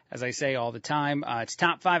 As I say all the time, it's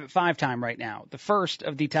top 5 at 5 time right now. The first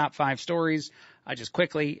of the top 5 stories, just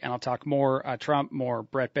quickly, and I'll talk more Trump, more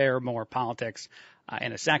Bret Baier, more politics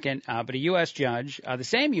in a second. But a U.S. judge, the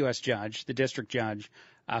same U.S. judge, the district judge,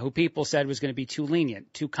 who people said was going to be too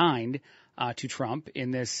lenient, too kind to Trump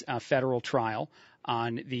in this federal trial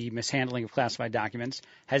on the mishandling of classified documents,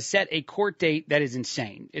 has set a court date that is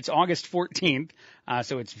insane. It's August 14th,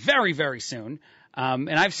 so it's very, very soon.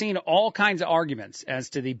 And I've seen all kinds of arguments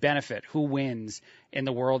as to the benefit, who wins in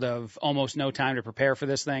the world of almost no time to prepare for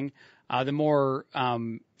this thing. The more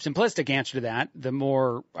simplistic answer to that, the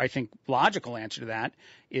more, I think, logical answer to that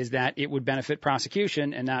is that it would benefit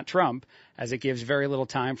prosecution and not Trump, as it gives very little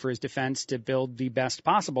time for his defense to build the best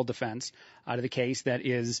possible defense out of the case that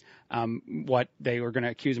is what they were going to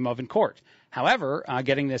accuse him of in court. However,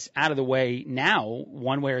 getting this out of the way now,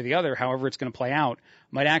 one way or the other, however it's going to play out,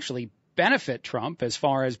 might actually benefit Trump as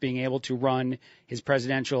far as being able to run his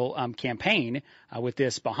presidential campaign with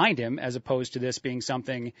this behind him, as opposed to this being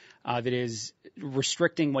something that is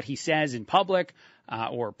restricting what he says in public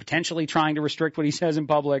or potentially trying to restrict what he says in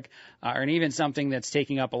public, and even something that's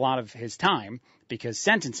taking up a lot of his time, because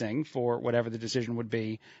sentencing for whatever the decision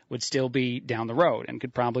would still be down the road and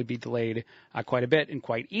could probably be delayed quite a bit and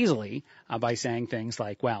quite easily by saying things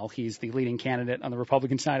like, well, he's the leading candidate on the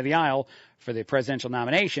Republican side of the aisle for the presidential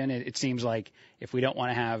nomination. It seems like if we don't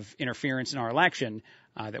want to have interference in our election,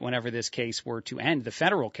 that whenever this case were to end, the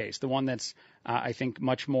federal case, the one that's, I think,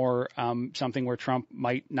 much more something where Trump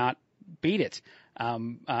might not beat it.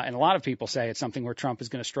 And a lot of people say it's something where Trump is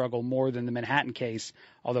going to struggle more than the Manhattan case,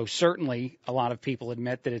 although certainly a lot of people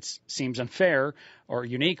admit that it seems unfair or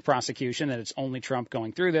unique prosecution, that it's only Trump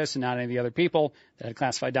going through this and not any of the other people that had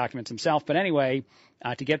classified documents himself. But anyway,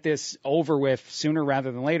 to get this over with sooner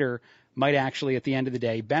rather than later might actually, at the end of the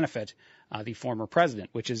day, benefit the former president,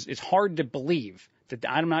 which is hard to believe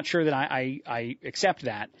I'm not sure that I accept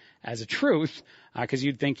that as a truth, because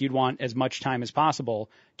you'd think you'd want as much time as possible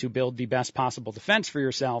to build the best possible defense for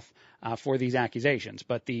yourself for these accusations.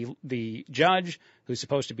 But the judge, who's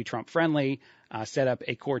supposed to be Trump friendly, set up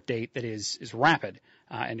a court date that is rapid,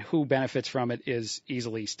 and who benefits from it is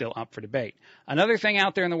easily still up for debate. Another thing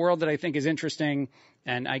out there in the world that I think is interesting,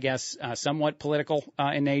 and I guess somewhat political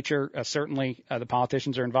in nature, certainly the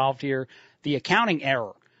politicians are involved here, the accounting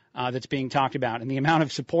error that's being talked about and the amount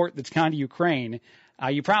of support that's gone to Ukraine.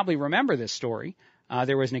 You probably remember this story.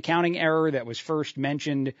 There was an accounting error that was first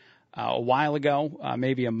mentioned a while ago,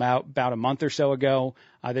 maybe about a month or so ago,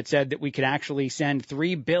 that said that we could actually send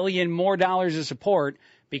 $3 billion more of support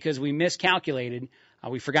because we miscalculated.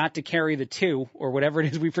 We forgot to carry the 2 or whatever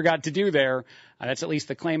it is we forgot to do there. That's at least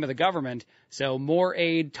the claim of the government. So more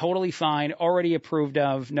aid, totally fine, already approved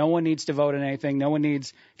of. No one needs to vote on anything. No one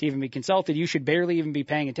needs to even be consulted. You should barely even be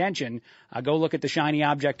paying attention. Go look at the shiny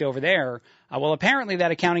object over there. Well, apparently that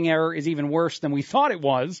accounting error is even worse than we thought it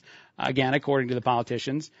was. Again, according to the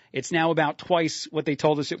politicians, it's now about twice what they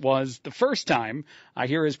told us it was the first time.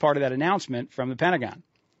 Here is part of that announcement from the Pentagon.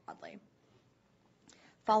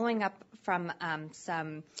 Following up from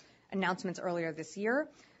some announcements earlier this year,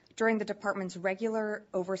 during the department's regular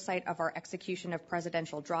oversight of our execution of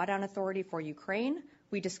Presidential Drawdown Authority for Ukraine,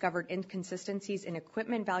 we discovered inconsistencies in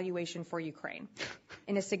equipment valuation for Ukraine.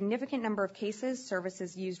 In a significant number of cases,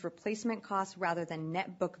 services used replacement costs rather than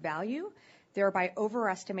net book value, thereby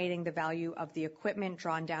overestimating the value of the equipment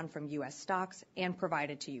drawn down from U.S. stocks and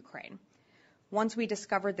provided to Ukraine. Once we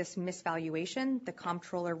discovered this misvaluation, the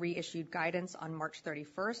comptroller reissued guidance on March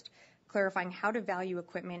 31st, clarifying how to value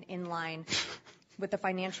equipment in line with the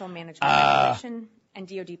financial management regulation and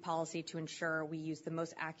DoD policy to ensure we use the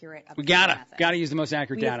most accurate of methods. Gotta use the most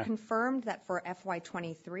accurate data. We have confirmed that for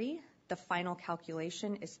FY23, the final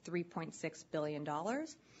calculation is $3.6 billion,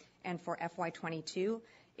 and for FY22,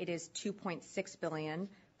 it is $2.6 billion,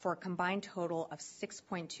 for a combined total of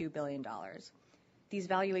 $6.2 billion. These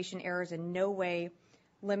valuation errors in no way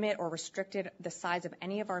limit or restricted the size of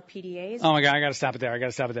any of our PDAs. Oh, my God, I got to stop it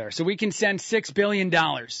there. So we can send $6 billion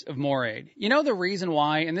of more aid. You know the reason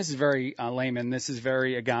why, and this is very layman, this is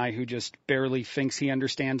very a guy who just barely thinks he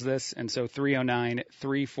understands this, and so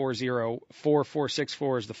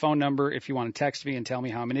 309-340-4464 is the phone number if you want to text me and tell me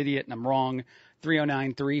how I'm an idiot and I'm wrong.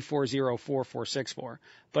 309-340-4464.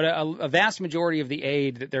 But a vast majority of the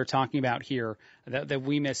aid that they're talking about here that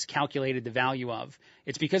we miscalculated the value of,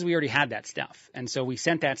 it's because we already had that stuff. And so we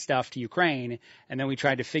sent that stuff to Ukraine, and then we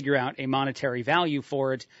tried to figure out a monetary value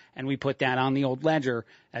for it, and we put that on the old ledger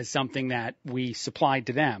as something that we supplied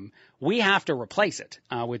to them. We have to replace it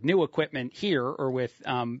with new equipment here or with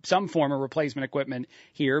some form of replacement equipment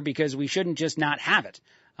here because we shouldn't just not have it.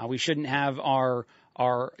 We shouldn't have our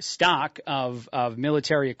stock of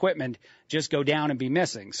military equipment just go down and be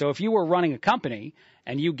missing. So if you were running a company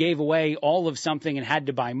and you gave away all of something and had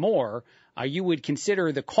to buy more, you would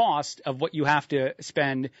consider the cost of what you have to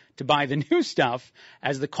spend to buy the new stuff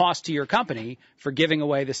as the cost to your company for giving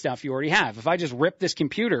away the stuff you already have. If I just rip this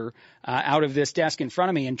computer out of this desk in front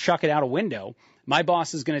of me and chuck it out a window, my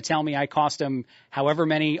boss is going to tell me I cost him however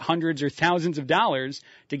many hundreds or thousands of dollars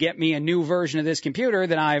to get me a new version of this computer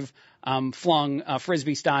that I've flung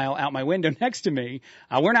Frisbee style out my window next to me.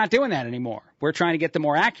 We're not doing that anymore. We're trying to get the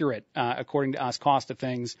more accurate, according to us, cost of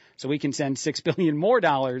things so we can send $6 billion more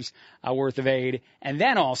worth of aid and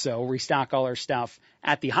then also restock all our stuff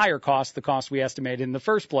at the higher cost, the cost we estimated in the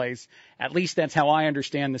first place. At least that's how I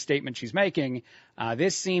understand the statement she's making.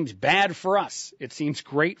 This seems bad for us. It seems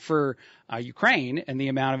great for Ukraine and the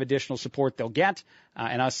amount of additional support they'll get,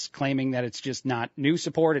 and us claiming that it's just not new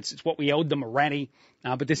support. It's what we owed them already.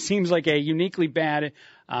 But this seems like a uniquely bad,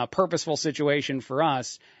 purposeful situation for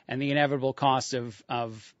us and the inevitable cost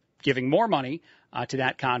of giving more money to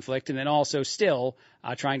that conflict and then also still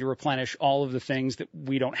trying to replenish all of the things that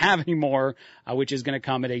we don't have anymore, which is going to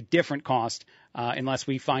come at a different cost unless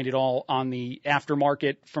we find it all on the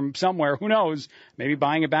aftermarket from somewhere. Who knows? Maybe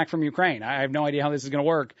buying it back from Ukraine. I have no idea how this is going to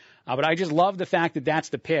work. But I just love the fact that that's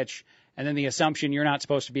the pitch and then the assumption you're not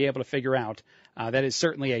supposed to be able to figure out. That is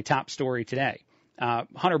certainly a top story today.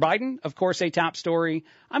 Hunter Biden, of course, a top story.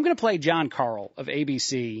 I'm going to play John Karl of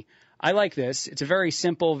ABC. I like this. It's a very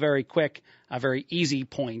simple, very quick, very easy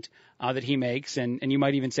point that he makes, and you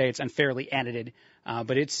might even say it's unfairly edited.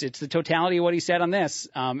 But it's the totality of what he said on this,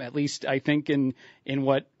 at least I think in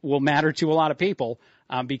what will matter to a lot of people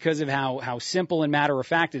because of how simple and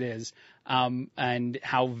matter-of-fact it is and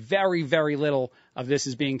how very, very little of this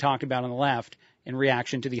is being talked about on the left. in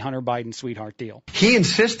reaction to the Hunter Biden sweetheart deal. He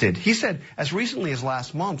insisted. He said, as recently as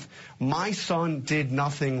last month, my son did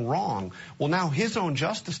nothing wrong. Well, now his own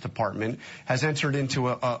Justice Department has entered into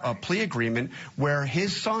a plea agreement where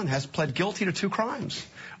his son has pled guilty to 2 crimes.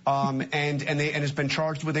 And has been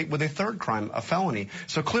charged with a third crime, a felony.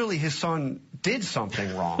 So clearly his son did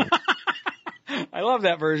something wrong. I love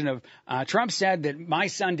that version of Trump said that my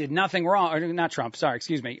son did nothing wrong. Or not Trump, sorry,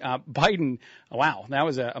 excuse me. Biden, wow, that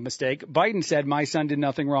was a mistake. Biden said my son did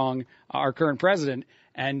nothing wrong, our current president.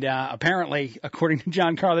 And apparently, according to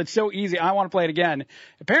John Carl, that's so easy. I want to play it again.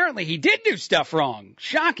 Apparently, he did do stuff wrong.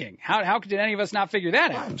 Shocking. How did any of us not figure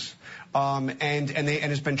that out? And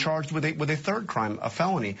has been charged with a third crime, a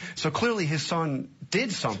felony. So clearly his son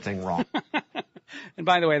did something wrong. And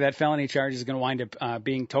by the way, that felony charge is going to wind up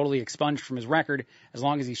being totally expunged from his record as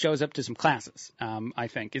long as he shows up to some classes, I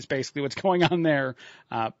think, is basically what's going on there,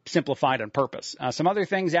 simplified on purpose. Some other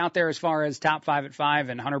things out there as far as Top 5 at 5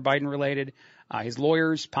 and Hunter Biden related. His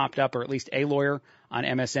lawyers popped up, or at least a lawyer, on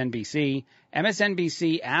MSNBC.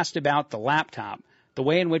 MSNBC asked about the laptop. The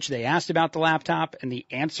way in which they asked about the laptop and the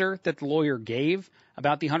answer that the lawyer gave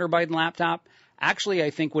about the Hunter Biden laptop actually,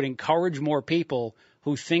 I think, would encourage more people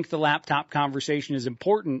who think the laptop conversation is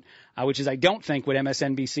important, which is, I don't think, what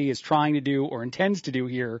MSNBC is trying to do or intends to do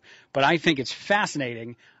here. But I think it's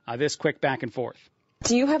fascinating, this quick back and forth.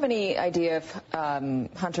 Do you have any idea if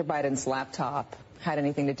Hunter Biden's laptop had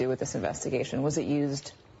anything to do with this investigation? Was it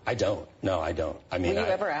used? I don't. No, I don't. I mean, were you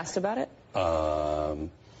ever asked about it?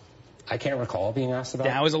 I can't recall being asked about it.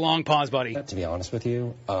 That was a long pause, buddy. To be honest with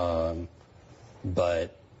you.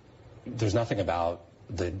 But there's nothing about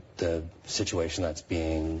the situation that's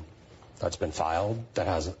been filed that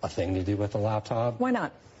has a thing to do with the laptop. Why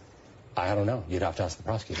not? I don't know. You'd have to ask the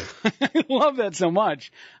prosecutor. I love that so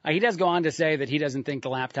much. He does go on to say that he doesn't think the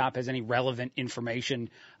laptop has any relevant information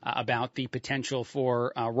about the potential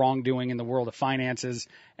for wrongdoing in the world of finances,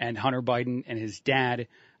 and Hunter Biden and his dad,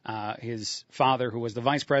 his father, who was the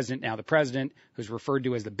vice president, now the president, who's referred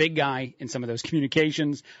to as the big guy in some of those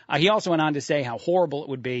communications. He also went on to say how horrible it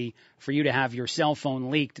would be for you to have your cell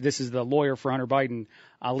phone leaked. This is the lawyer for Hunter Biden,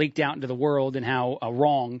 leaked out into the world, and how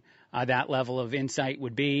wrong that level of insight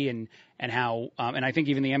would be, and how, and I think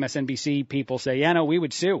even the MSNBC people say, yeah, no, we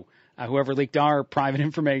would sue whoever leaked our private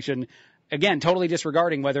information. Again, totally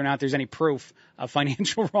disregarding whether or not there's any proof of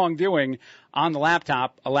financial wrongdoing on the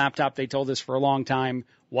laptop. A laptop, they told us for a long time,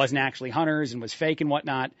 wasn't actually Hunter's and was fake and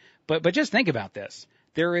whatnot. But just think about this.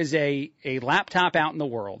 There is a laptop out in the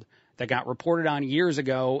world that got reported on years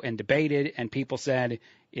ago and debated, and people said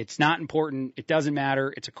it's not important, it doesn't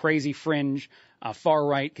matter, it's a crazy fringe,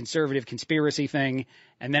 far-right conservative conspiracy thing,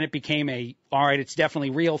 and then it became all right, it's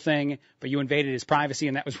definitely real thing, but you invaded his privacy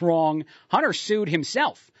and that was wrong. Hunter sued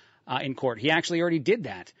himself in court. He actually already did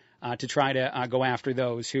that to try to go after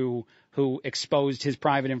those who exposed his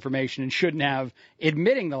private information and shouldn't have,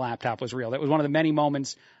 admitting the laptop was real. That was one of the many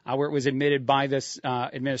moments where it was admitted by this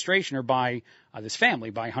administration, or by this family,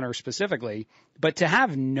 by Hunter specifically. But to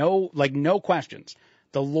have no questions,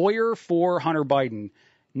 the lawyer for Hunter Biden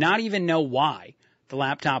not even know why the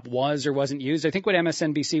laptop was or wasn't used. I think what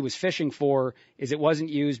MSNBC was fishing for is it wasn't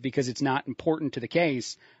used because it's not important to the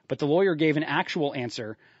case. But the lawyer gave an actual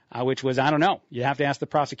answer, which was, I don't know. You have to ask the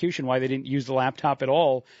prosecution why they didn't use the laptop at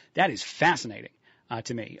all. That is fascinating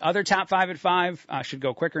to me. Other Top 5 at 5 should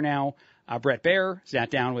go quicker now. Bret Baier sat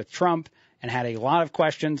down with Trump and had a lot of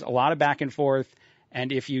questions, a lot of back and forth.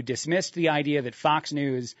 And if you dismissed the idea that Fox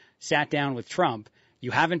News sat down with Trump,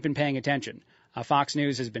 you haven't been paying attention. Fox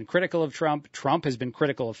News has been critical of Trump. Trump has been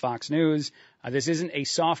critical of Fox News. This isn't a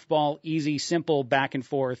softball, easy, simple back and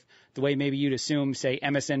forth the way maybe you'd assume, say,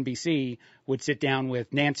 MSNBC would sit down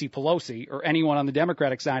with Nancy Pelosi or anyone on the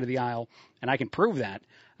Democratic side of the aisle. And I can prove that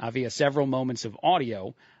via several moments of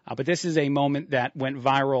audio. But this is a moment that went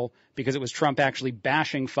viral because it was Trump actually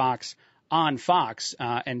bashing Fox on Fox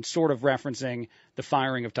and sort of referencing the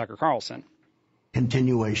firing of Tucker Carlson.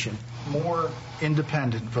 Continuation. More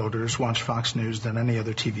independent voters watch Fox News than any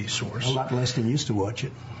other TV source. A lot less than used to watch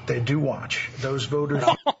it. They do watch. Those voters.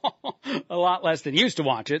 A lot less than used to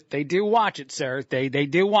watch it. They do watch it, sir. They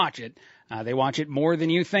do watch it. They watch it more than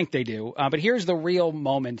you think they do. But here's the real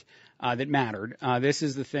moment that mattered. This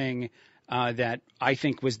is the thing that I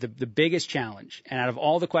think was the biggest challenge. And out of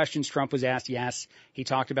all the questions Trump was asked, yes, he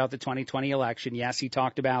talked about the 2020 election. Yes, he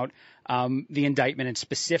talked about the indictment and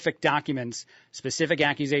specific documents, specific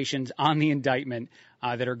accusations on the indictment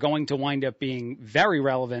that are going to wind up being very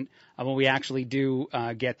relevant when we actually do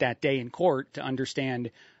get that day in court to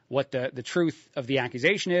understand what the truth of the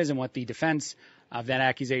accusation is and what the defense of that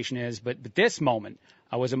accusation is. But this moment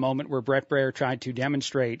was a moment where Brett Baier tried to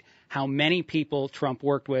demonstrate how many people Trump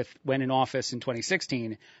worked with when in office in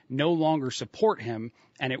 2016 no longer support him.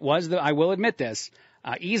 And it was I will admit this,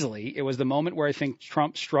 easily, it was the moment where I think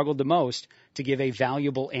Trump struggled the most to give a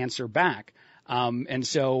valuable answer back. And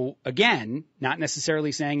so, again, not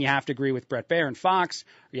necessarily saying you have to agree with Brett Baier and Fox,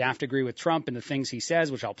 or you have to agree with Trump and the things he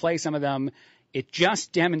says, which I'll play some of them. It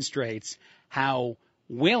just demonstrates how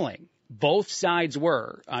willing both sides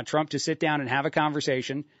were, Trump to sit down and have a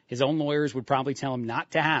conversation. His own lawyers would probably tell him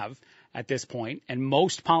not to have at this point. And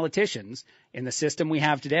most politicians in the system we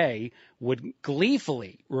have today would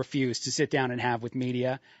gleefully refuse to sit down and have with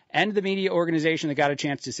media, and the media organization that got a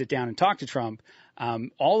chance to sit down and talk to Trump.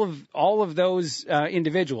 All of those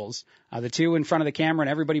individuals, the two in front of the camera and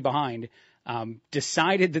everybody behind,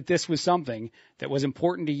 decided that this was something that was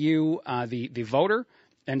important to you, the voter.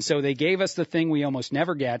 And so they gave us the thing we almost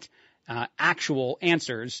never get, actual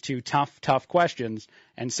answers to tough questions.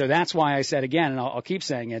 And so that's why I said again, and I'll keep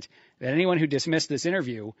saying it, that anyone who dismissed this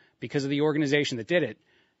interview because of the organization that did it,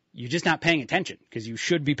 you're just not paying attention, because you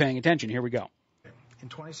should be paying attention. Here we go. In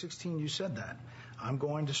 2016, you said that. I'm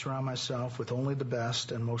going to surround myself with only the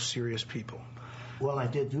best and most serious people. Well, I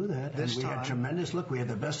did do that. This and we time, had tremendous. Look, we had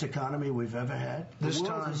the best economy we've ever had. The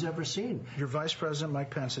world has ever seen. Your Vice President,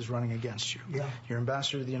 Mike Pence, is running against you. Yeah. Your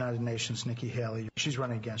Ambassador to the United Nations, Nikki Haley, she's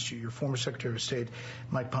running against you. Your former Secretary of State,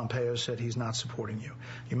 Mike Pompeo, said he's not supporting you.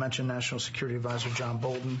 You mentioned National Security Advisor John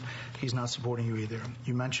Bolton. He's not supporting you either.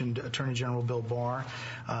 You mentioned Attorney General Bill Barr,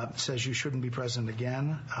 says you shouldn't be president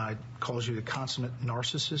again, calls you the consummate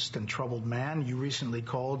narcissist and troubled man. You recently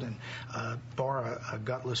called Barr a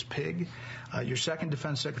gutless pig. Your second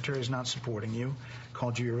defense secretary is not supporting you,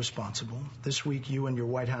 called you irresponsible. This week, you and your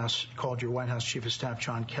White House called your White House Chief of Staff,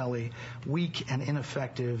 John Kelly, weak and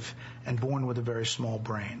ineffective and born with a very small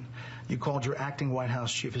brain. You called your acting White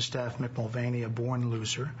House Chief of Staff, Mick Mulvaney, a born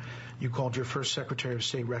loser. You called your first Secretary of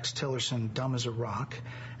State, Rex Tillerson, dumb as a rock,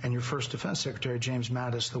 and your first Defense Secretary, James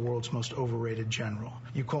Mattis, the world's most overrated general.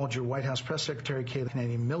 You called your White House Press Secretary, Kayleigh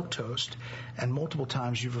Canadian, milquetoast, and multiple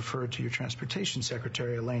times you've referred to your Transportation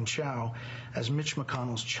Secretary, Elaine Chao, as Mitch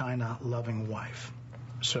McConnell's China-loving wife.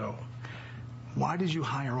 So, why did you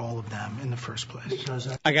hire all of them in the first place?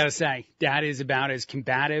 Because I got to say, that is about as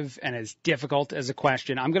combative and as difficult as a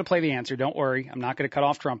question. I'm going to play the answer. Don't worry. I'm not going to cut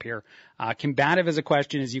off Trump here. Combative as a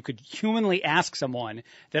question as you could humanly ask someone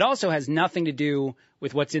that also has nothing to do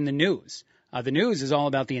with what's in the news. The news is all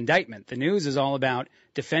about the indictment. The news is all about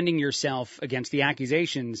defending yourself against the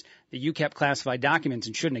accusations that you kept classified documents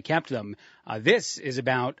and shouldn't have kept them. This is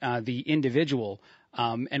about the individual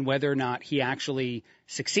and whether or not he actually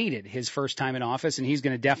succeeded his first time in office. And he's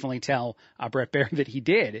going to definitely tell Brett Baier that he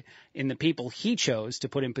did in the people he chose to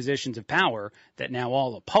put in positions of power that now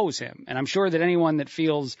all oppose him. And I'm sure that anyone that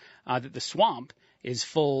feels that the swamp is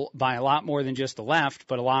full by a lot more than just the left,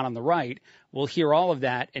 but a lot on the right, will hear all of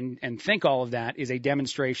that and think all of that is a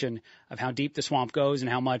demonstration of how deep the swamp goes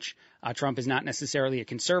and how much Trump is not necessarily a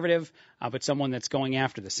conservative, but someone that's going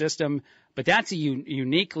after the system. But that's a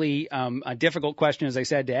uniquely a difficult question, as I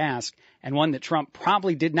said, to ask, and one that Trump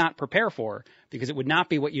probably did not prepare for, because it would not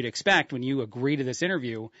be what you'd expect when you agree to this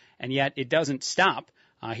interview, and yet it doesn't stop.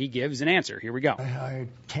 He gives an answer. Here we go. I hired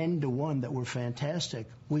 10 to 1 that were fantastic.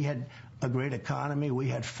 We had a great economy. We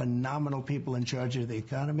had phenomenal people in charge of the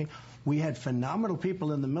economy. We had phenomenal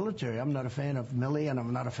people in the military. I'm not a fan of Milley, and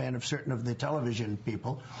I'm not a fan of certain of the television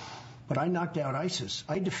people. But I knocked out ISIS.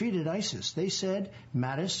 I defeated ISIS. They said,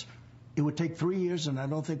 Mattis, it would take 3 years, and I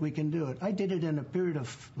don't think we can do it. I did it in a period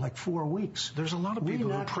of like 4 weeks. There's a lot of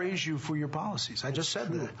people who praise you for your policies. I just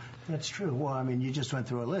said that. That's true. Well, I mean, you just went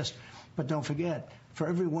through a list. But don't forget, for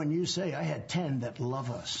every one you say, I had 10 that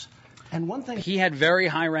love us. And one thing, he had very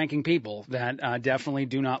high-ranking people that definitely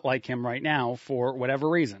do not like him right now for whatever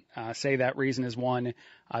reason. Say that reason is one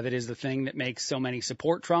that is the thing that makes so many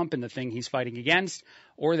support Trump and the thing he's fighting against,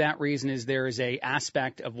 or that reason is there is a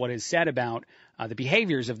aspect of what is said about the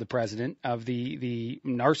behaviors of the president, of the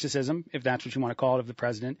narcissism, if that's what you want to call it, of the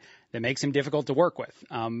president, that makes him difficult to work with.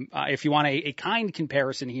 If you want a kind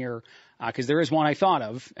comparison here, because there is one I thought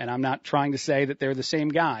of, and I'm not trying to say that they're the same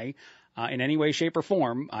guy, in any way, shape, or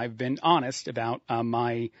form. I've been honest about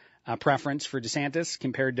my preference for DeSantis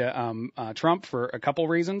compared to Trump for a couple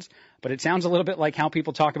reasons, but it sounds a little bit like how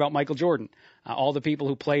people talk about Michael Jordan. All the people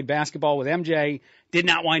who played basketball with MJ did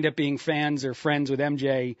not wind up being fans or friends with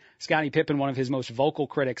MJ. Scottie Pippen, one of his most vocal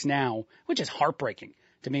critics now, which is heartbreaking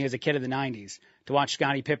to me as a kid of the 90s, to watch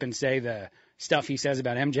Scottie Pippen say the stuff he says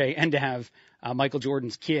about MJ and to have Michael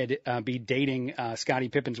Jordan's kid be dating Scottie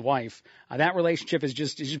Pippen's wife. That relationship is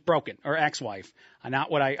just broken, or ex-wife.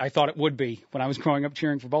 Not what I thought it would be when I was growing up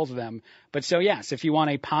cheering for both of them. But so, yes, if you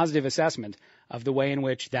want a positive assessment of the way in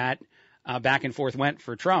which that back and forth went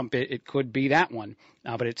for Trump, it could be that one.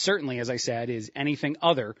 But it certainly, as I said, is anything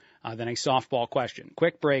other than a softball question.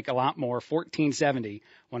 Quick break, a lot more. 1470,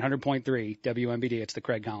 100.3 WMBD. It's the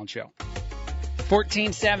Craig Collins Show.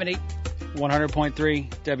 1470, 100.3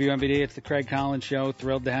 WMBD. It's the Craig Collins Show.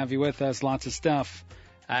 Thrilled to have you with us. Lots of stuff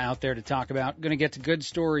out there to talk about. Going to get to good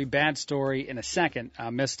story, bad story in a second.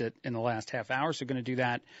 Missed it in the last half hour, so going to do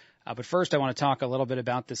that. But first, I want to talk a little bit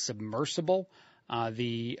about the submersible.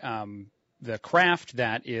 The craft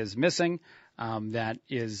that is missing, that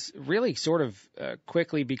is really sort of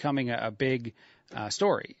quickly becoming a big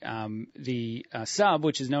story. The sub,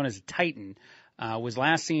 which is known as Titan, was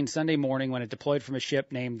last seen Sunday morning when it deployed from a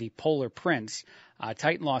ship named the Polar Prince.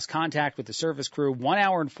 Titan lost contact with the surface crew 1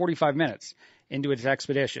 hour and 45 minutes into its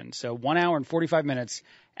expedition. So 1 hour and 45 minutes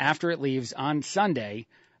after it leaves on Sunday,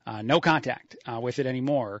 no contact with it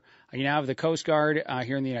anymore. You now have the Coast Guard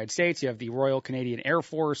here in the United States. You have the Royal Canadian Air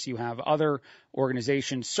Force. You have other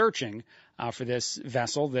organizations searching for this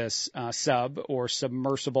vessel, this sub or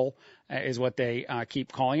submersible is what they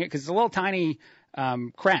keep calling it, because it's a little tiny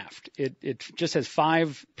craft. It just has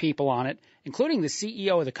 5 people on it, including the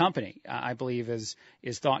CEO of the company, I believe is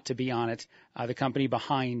thought to be on it, the company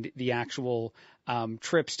behind the actual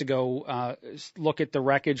trips to go look at the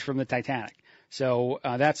wreckage from the Titanic. So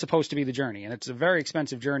that's supposed to be the journey, and it's a very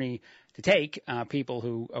expensive journey to take. People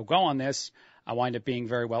who go on this wind up being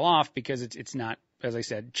very well off because it's not, as I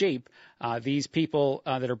said, cheap. These people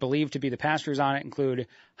that are believed to be the passengers on it include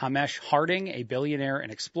Hamish Harding, a billionaire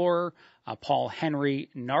and explorer, Paul Henry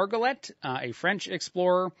Nargeolet, a French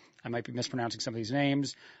explorer. I might be mispronouncing some of these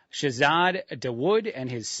names. Shahzad Dawood and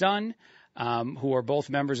his son, who are both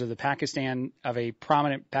members of a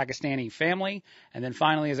prominent Pakistani family. And then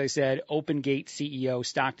finally, as I said, OpenGate CEO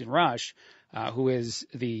Stockton Rush, who is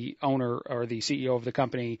the owner or the CEO of the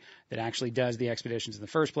company that actually does the expeditions in the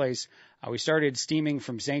first place. We started steaming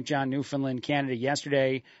from St. John, Newfoundland, Canada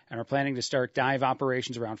yesterday, and are planning to start dive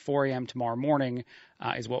operations around 4 a.m. tomorrow morning,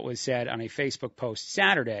 is what was said on a Facebook post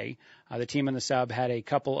Saturday. The team on the sub had a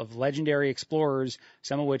couple of legendary explorers,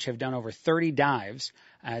 some of which have done over 30 dives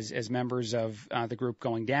as members of the group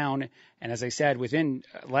going down. And as I said, within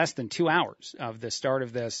less than 2 hours of the start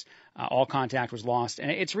of this, all contact was lost.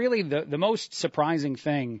 And it's really the most surprising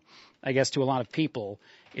thing, I guess, to a lot of people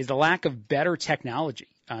is the lack of better technology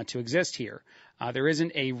to exist here. There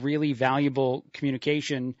isn't a really valuable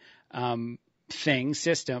communication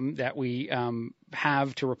system that we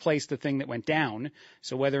have to replace the thing that went down.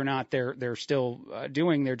 So whether or not they're still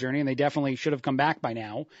doing their journey, and they definitely should have come back by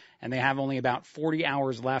now, and they have only about 40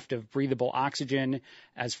 hours left of breathable oxygen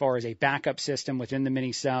as far as a backup system within the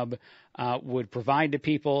mini sub would provide to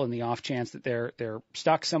people in the off chance that they're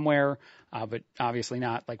stuck somewhere, but obviously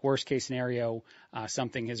not. Like worst case scenario,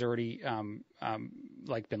 something has already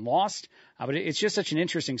been lost. But it's just such an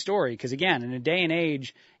interesting story because, again, in a day and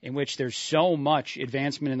age in which there's so much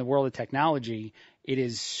advancement in the world of technology, it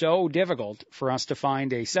is so difficult for us to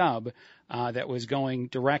find a sub that was going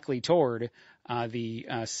directly toward the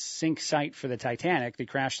sink site for the Titanic, the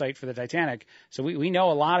crash site for the Titanic. So we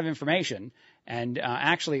know a lot of information, and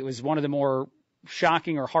actually it was one of the more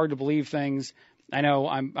shocking or hard to believe things. I know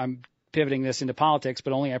I'm pivoting this into politics,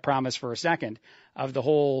 but only I promise for a second, of the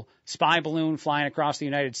whole spy balloon flying across the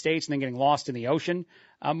United States and then getting lost in the ocean,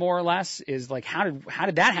 more or less, is like, how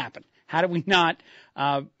did that happen? How did we not,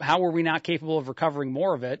 how were we not capable of recovering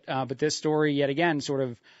more of it? But this story, yet again, sort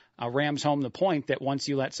of rams home the point that once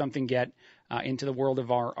you let something get into the world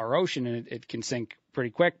of our ocean, and it can sink pretty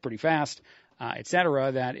quick, pretty fast, et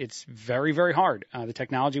cetera, that it's very, very hard. The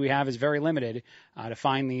technology we have is very limited to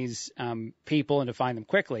find these people and to find them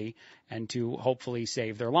quickly and to hopefully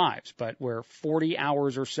save their lives. But we're 40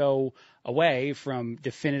 hours or so away from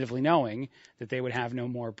definitively knowing that they would have no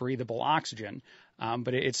more breathable oxygen.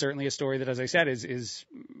 But it's certainly a story that, as I said, is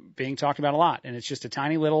being talked about a lot. And it's just a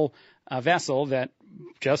tiny little vessel that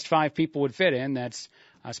just 5 people would fit in that's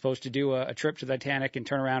supposed to do a trip to the Titanic and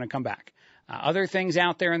turn around and come back. Other things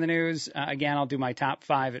out there in the news, again, I'll do my top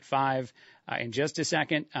 5 at 5 in just a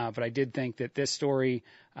second. But I did think that this story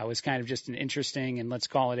was kind of just an interesting, and let's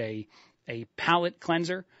call it a palate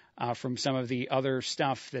cleanser from some of the other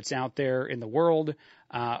stuff that's out there in the world.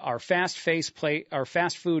 Our fast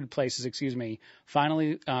food places,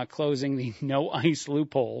 finally closing the no ice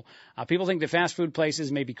loophole. People think that fast food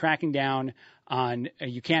places may be cracking down on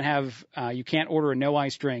you can't order a no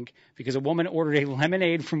ice drink because a woman ordered a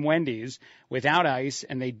lemonade from Wendy's without ice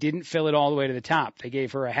and they didn't fill it all the way to the top. They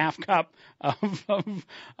gave her a half cup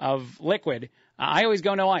of liquid. I always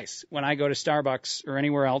go no ice when I go to Starbucks or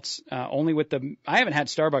anywhere else. I haven't had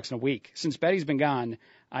Starbucks in a week since Betty's been gone.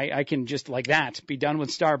 I can just like that be done with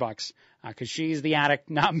Starbucks because she's the addict,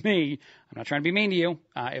 not me. I'm not trying to be mean to you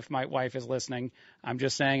if my wife is listening. I'm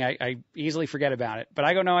just saying I easily forget about it. But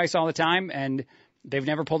I go no ice all the time, and they've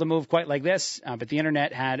never pulled a move quite like this. But the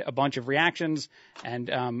Internet had a bunch of reactions, and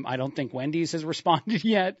I don't think Wendy's has responded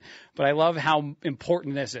yet. But I love how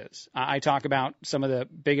important this is. I talk about some of the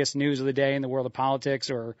biggest news of the day in the world of politics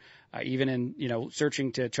or even in,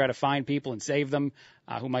 searching to try to find people and save them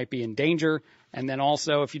who might be in danger. And then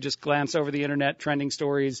also, if you just glance over the Internet, trending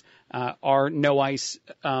stories are no ice,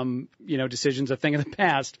 decisions, a thing of the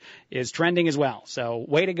past, is trending as well. So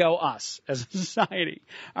way to go, us as a society.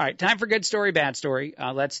 All right, time for good story, bad story.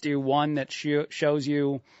 Let's do one that shows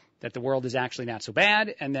you that the world is actually not so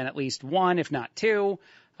bad, and then at least one, if not two,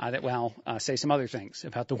 that will say some other things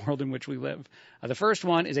about the world in which we live. The first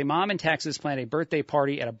one is a mom in Texas planned a birthday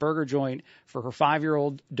party at a burger joint for her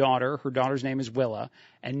 5-year-old daughter. Her daughter's name is Willa,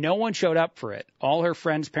 and no one showed up for it. All her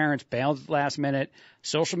friends' parents bailed at the last minute.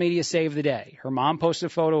 Social media saved the day. Her mom posted a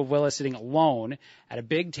photo of Willa sitting alone at a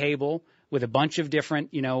big table with a bunch of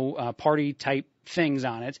different, party-type things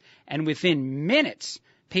on it, and within minutes,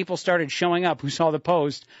 people started showing up who saw the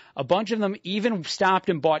post. A bunch of them even stopped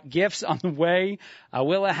and bought gifts on the way.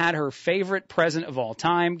 Willa had her favorite present of all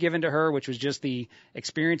time given to her, which was just the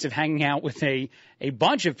experience of hanging out with a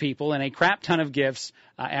bunch of people and a crap ton of gifts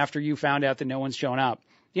after you found out that no one's shown up.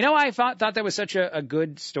 I thought that was such a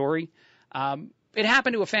good story. It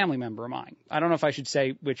happened to a family member of mine. I don't know if I should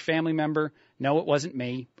say which family member. No, it wasn't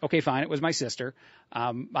me. Okay, fine. It was my sister.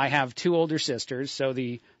 I have 2 older sisters, so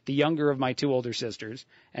the younger of my 2 older sisters.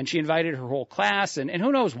 And she invited her whole class, and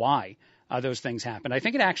who knows why those things happened. I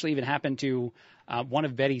think it actually even happened to one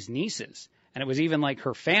of Betty's nieces. And it was even like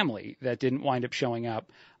her family that didn't wind up showing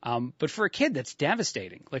up. But for a kid, that's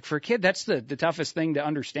devastating. Like for a kid, that's the toughest thing to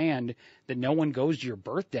understand, that no one goes to your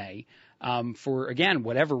birthday for, again,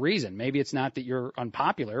 whatever reason. Maybe it's not that you're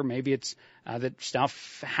unpopular. Maybe it's that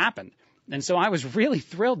stuff happened. And so I was really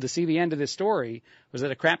thrilled to see the end of this story, was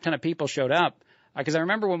that a crap ton of people showed up. Because I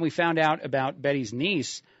remember when we found out about Betty's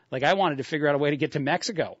niece, like I wanted to figure out a way to get to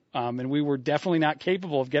Mexico. And we were definitely not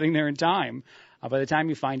capable of getting there in time by the time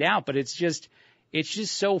you find out. But it's just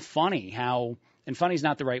so funny how, and funny is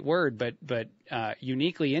not the right word, but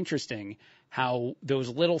uniquely interesting how those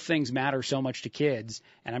little things matter so much to kids.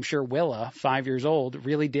 And I'm sure Willa, 5 years old,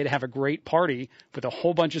 really did have a great party with a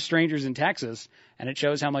whole bunch of strangers in Texas. And it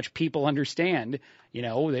shows how much people understand,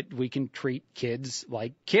 that we can treat kids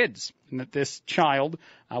like kids, and that this child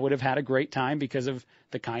would have had a great time because of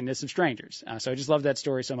the kindness of strangers. So I just love that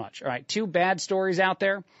story so much. All right, 2 bad stories out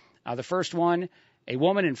there. The first one, a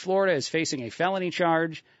woman in Florida is facing a felony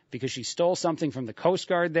charge because she stole something from the Coast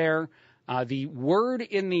Guard there. The word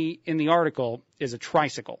in the article is a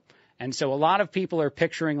tricycle. And so a lot of people are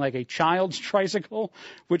picturing like a child's tricycle,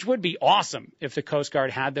 which would be awesome if the Coast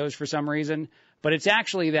Guard had those for some reason. But it's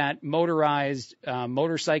actually that motorized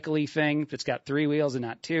motorcycle-y thing that's got 3 wheels and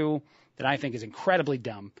not 2 that I think is incredibly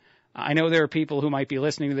dumb. I know there are people who might be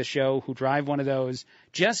listening to the show who drive one of those.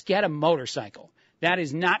 Just get a motorcycle. That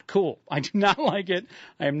is not cool. I do not like it.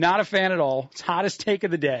 I am not a fan at all. It's hottest take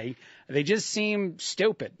of the day. They just seem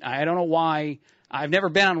stupid. I don't know why. I've never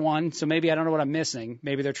been on one, so maybe I don't know what I'm missing.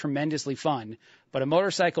 Maybe they're tremendously fun. But a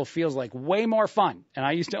motorcycle feels like way more fun. And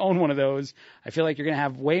I used to own one of those. I feel like you're going to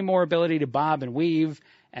have way more ability to bob and weave.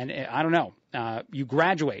 And I don't know. You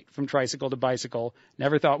graduate from tricycle to bicycle.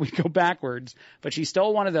 Never thought we'd go backwards. But she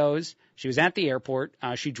stole one of those. She was at the airport.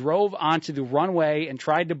 She drove onto the runway and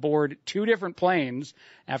tried to board 2 different planes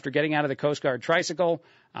after getting out of the Coast Guard tricycle.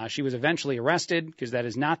 She was eventually arrested because that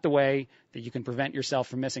is not the way that you can prevent yourself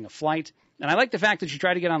from missing a flight. And I like the fact that she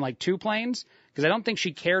tried to get on like 2 planes because I don't think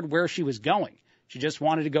she cared where she was going. She just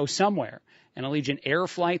wanted to go somewhere. An Allegiant Air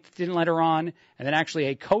flight that didn't let her on, and then actually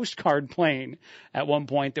a Coast Guard plane at one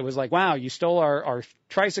point that was like, wow, you stole our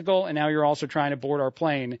tricycle, and now you're also trying to board our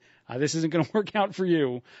plane. This isn't going to work out for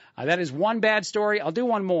you. That is one bad story. I'll do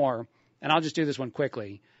one more, and I'll just do this one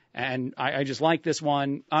quickly. And I just like this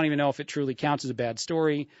one. I don't even know if it truly counts as a bad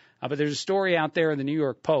story, but there's a story out there in the New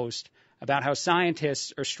York Post about how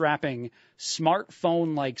scientists are strapping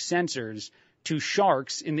smartphone-like sensors to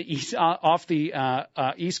sharks in the east, off the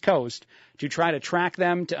East Coast to try to track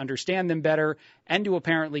them, to understand them better, and to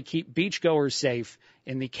apparently keep beachgoers safe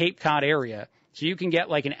in the Cape Cod area. So you can get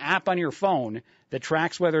like an app on your phone that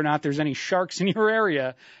tracks whether or not there's any sharks in your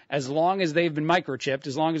area as long as they've been microchipped,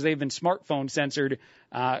 as long as they've been smartphone censored.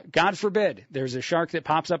 God forbid there's a shark that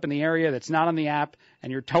pops up in the area that's not on the app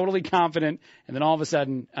and you're totally confident, and then all of a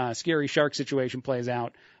sudden a scary shark situation plays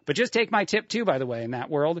out. But just take my tip, too, by the way, in that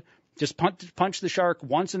world. Just punch the shark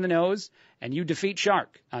once in the nose, and you defeat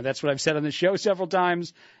shark. That's what I've said on the show several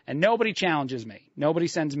times, and nobody challenges me. Nobody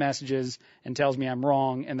sends messages and tells me I'm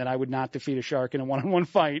wrong and that I would not defeat a shark in a one-on-one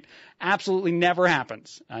fight. Absolutely never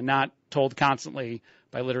happens. Not told constantly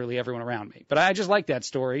by literally everyone around me. But I just like that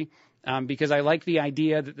story because I like the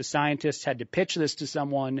idea that the scientists had to pitch this to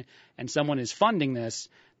someone, and someone is funding this,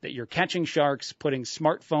 that you're catching sharks, putting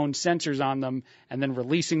smartphone sensors on them, and then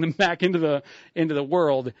releasing them back into the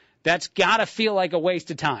world. That's got to feel like a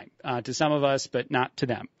waste of time to some of us, but not to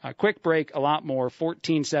them. A quick break, a lot more.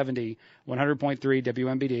 1470, 100.3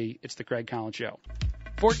 WMBD. It's the Craig Collins Show.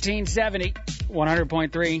 1470,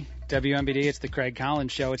 100.3 WMBD. It's the Craig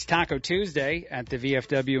Collins Show. It's Taco Tuesday at the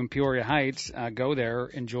VFW in Peoria Heights. Go there,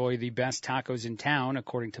 enjoy the best tacos in town,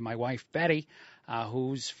 according to my wife, Betty,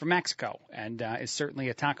 who's from Mexico and is certainly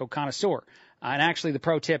a taco connoisseur. And actually, the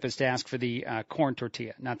pro tip is to ask for the corn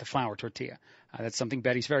tortilla, not the flour tortilla. That's something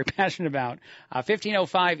Betty's very passionate about.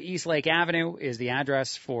 1505 East Lake Avenue is the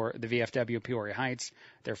address for the VFW Peoria Heights.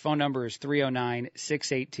 Their phone number is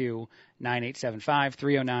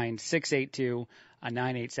 309-682-9875,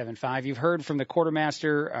 309-682-9875. You've heard from the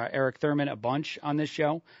quartermaster, Eric Thurman, a bunch on this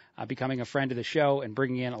show, becoming a friend of the show and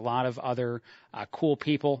bringing in a lot of other cool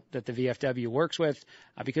people that the VFW works with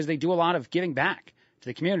because they do a lot of giving back to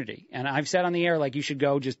the community. And I've said on the air, like, you should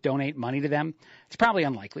go just donate money to them. It's probably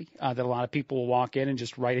unlikely that a lot of people will walk in and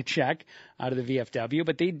just write a check to the VFW,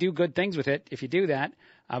 but they do good things with it if you do that.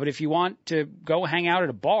 But if you want to go hang out at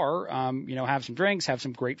a bar, have some drinks, have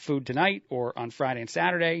some great food tonight or on Friday and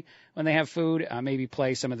Saturday when they have food, maybe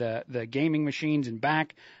play some of the gaming machines in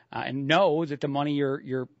back, and know that the money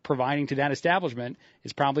you're providing to that establishment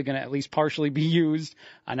is probably going to at least partially be used,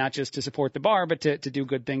 not just to support the bar, but to do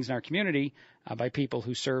good things in our community by people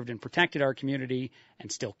who served and protected our community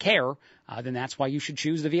and still care, then that's why you should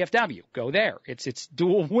choose the VFW. Go there. It's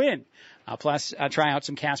dual win. Plus, try out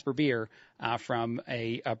some Casper beer from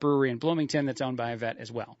a brewery in Bloomington that's owned by a vet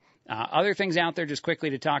as well. Other things out there just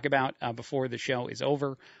quickly to talk about before the show is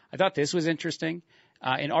over. I thought this was interesting.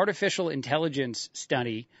 An artificial intelligence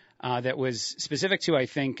study that was specific to, I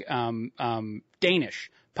think,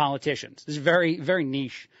 Danish politicians. This is very, very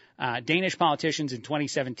niche. Danish politicians in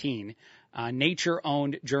 2017,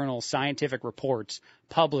 Nature-owned journal Scientific Reports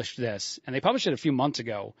published this, and they published it a few months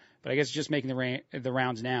ago, but I guess it's just making the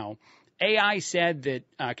rounds now. AI said that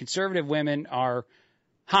conservative women are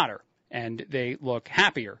hotter and they look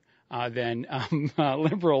happier than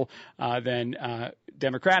liberal, than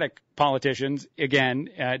Democratic politicians. Again,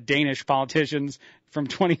 Danish politicians from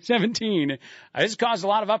 2017. This caused a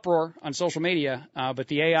lot of uproar on social media, but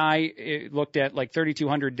the AI looked at like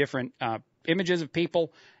 3,200 different images of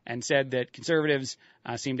people and said that conservatives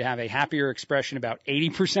seem to have a happier expression about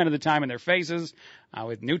 80% of the time in their faces,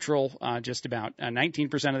 with neutral just about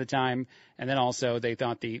 19% of the time. And then also they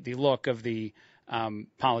thought the look of the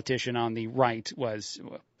politician on the right was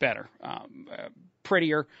better,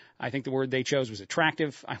 prettier. I think the word they chose was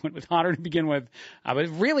attractive. I went with hotter to begin with. But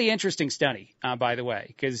really interesting study, by the way,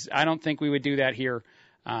 because I don't think we would do that here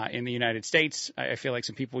in the United States. I feel like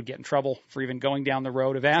some people would get in trouble for even going down the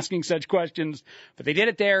road of asking such questions. But they did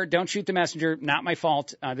it there. Don't shoot the messenger. Not my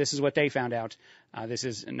fault. This is what they found out. This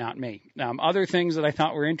is not me. Other things that I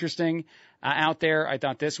thought were interesting out there, I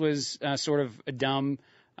thought this was sort of a dumb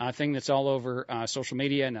thing that's all over social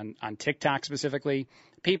media and on TikTok specifically.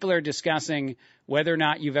 People are discussing whether or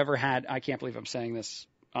not you've ever had, I can't believe I'm saying this,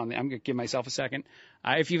 I'm going to give myself a second.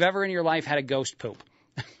 If you've ever in your life had a ghost poop.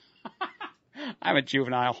 I'm a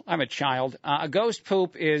juvenile. I'm a child. A ghost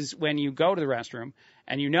poop is when you go to the restroom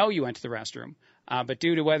and you know you went to the restroom, but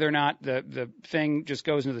due to whether or not the thing just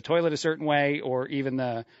goes into the toilet a certain way or even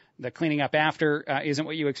the cleaning up after isn't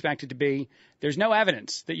what you expect it to be, there's no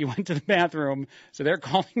evidence that you went to the bathroom, so they're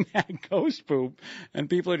calling that ghost poop. And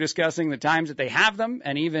people are discussing the times that they have them,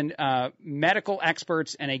 and even medical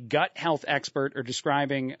experts and a gut health expert are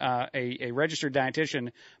describing a registered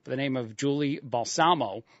dietitian by the name of Julie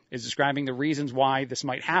Balsamo is describing the reasons why this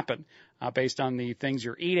might happen based on the things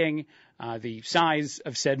you're eating, the size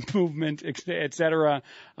of said movement, et cetera.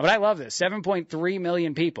 But I love this. 7.3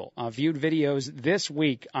 million people viewed videos this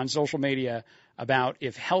week on social media about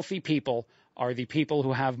if healthy people are the people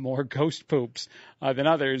who have more ghost poops than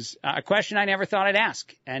others. A question I never thought I'd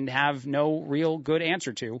ask and have no real good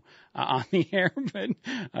answer to on the air,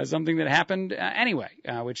 but something that happened anyway,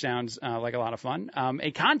 which sounds like a lot of fun.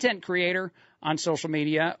 A content creator on social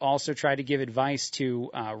media also tried to give advice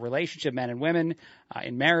to relationship men and women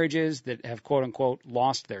in marriages that have, quote unquote,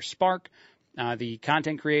 lost their spark. The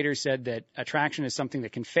content creator said that attraction is something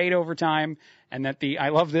that can fade over time, and that I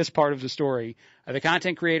love this part of the story. The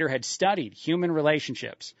content creator had studied human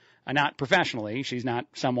relationships, not professionally. She's not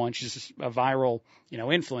someone, she's just a viral,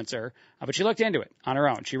 influencer, but she looked into it on her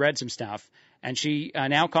own. She read some stuff, and she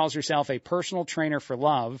now calls herself a personal trainer for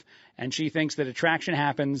love, and she thinks that attraction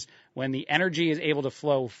happens when the energy is able to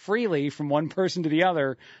flow freely from one person to the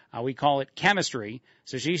other. We call it chemistry.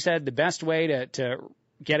 So she said the best way to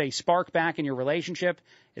get a spark back in your relationship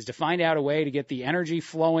is to find out a way to get the energy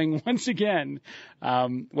flowing once again.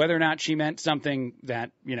 Whether or not she meant something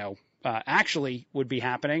that, actually would be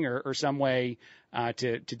happening or some way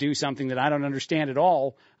to do something that I don't understand at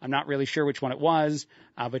all. I'm not really sure which one it was,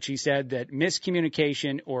 but she said that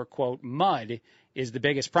miscommunication or, quote, mud is the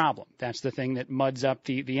biggest problem. That's the thing that muds up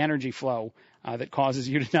the energy flow that causes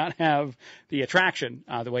you to not have the attraction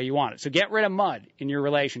the way you want it. So get rid of mud in your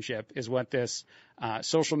relationship is what this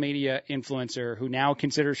social media influencer, who now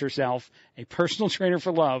considers herself a personal trainer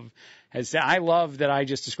for love, has said. I love that I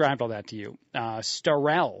just described all that to you.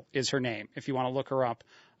 Starrell is her name, if you want to look her up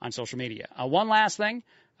on social media. One last thing,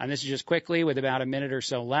 and this is just quickly with about a minute or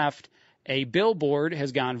so left. A billboard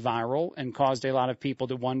has gone viral and caused a lot of people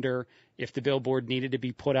to wonder if the billboard needed to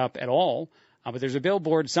be put up at all. But there's a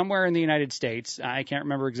billboard somewhere in the United States, I can't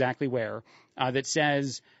remember exactly where, that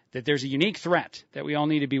says that there's a unique threat that we all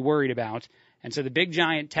need to be worried about. And so the big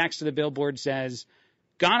giant text of the billboard says,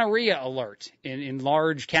 gonorrhea alert in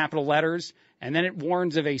large capital letters. And then it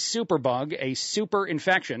warns of a superbug, a super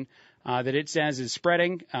infection, that it says is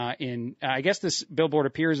spreading I guess this billboard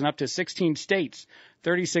appears in up to 16 states,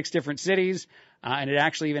 36 different cities. And it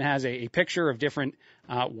actually even has a picture of different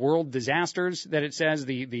world disasters that it says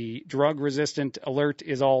the drug-resistant alert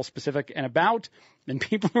is all specific and about. And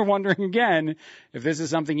people are wondering again if this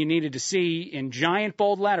is something you needed to see in giant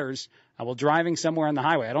bold letters while driving somewhere on the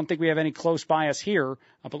highway. I don't think we have any close by us here,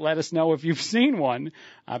 but let us know if you've seen one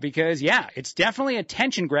because, yeah, it's definitely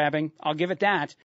attention-grabbing. I'll give it that.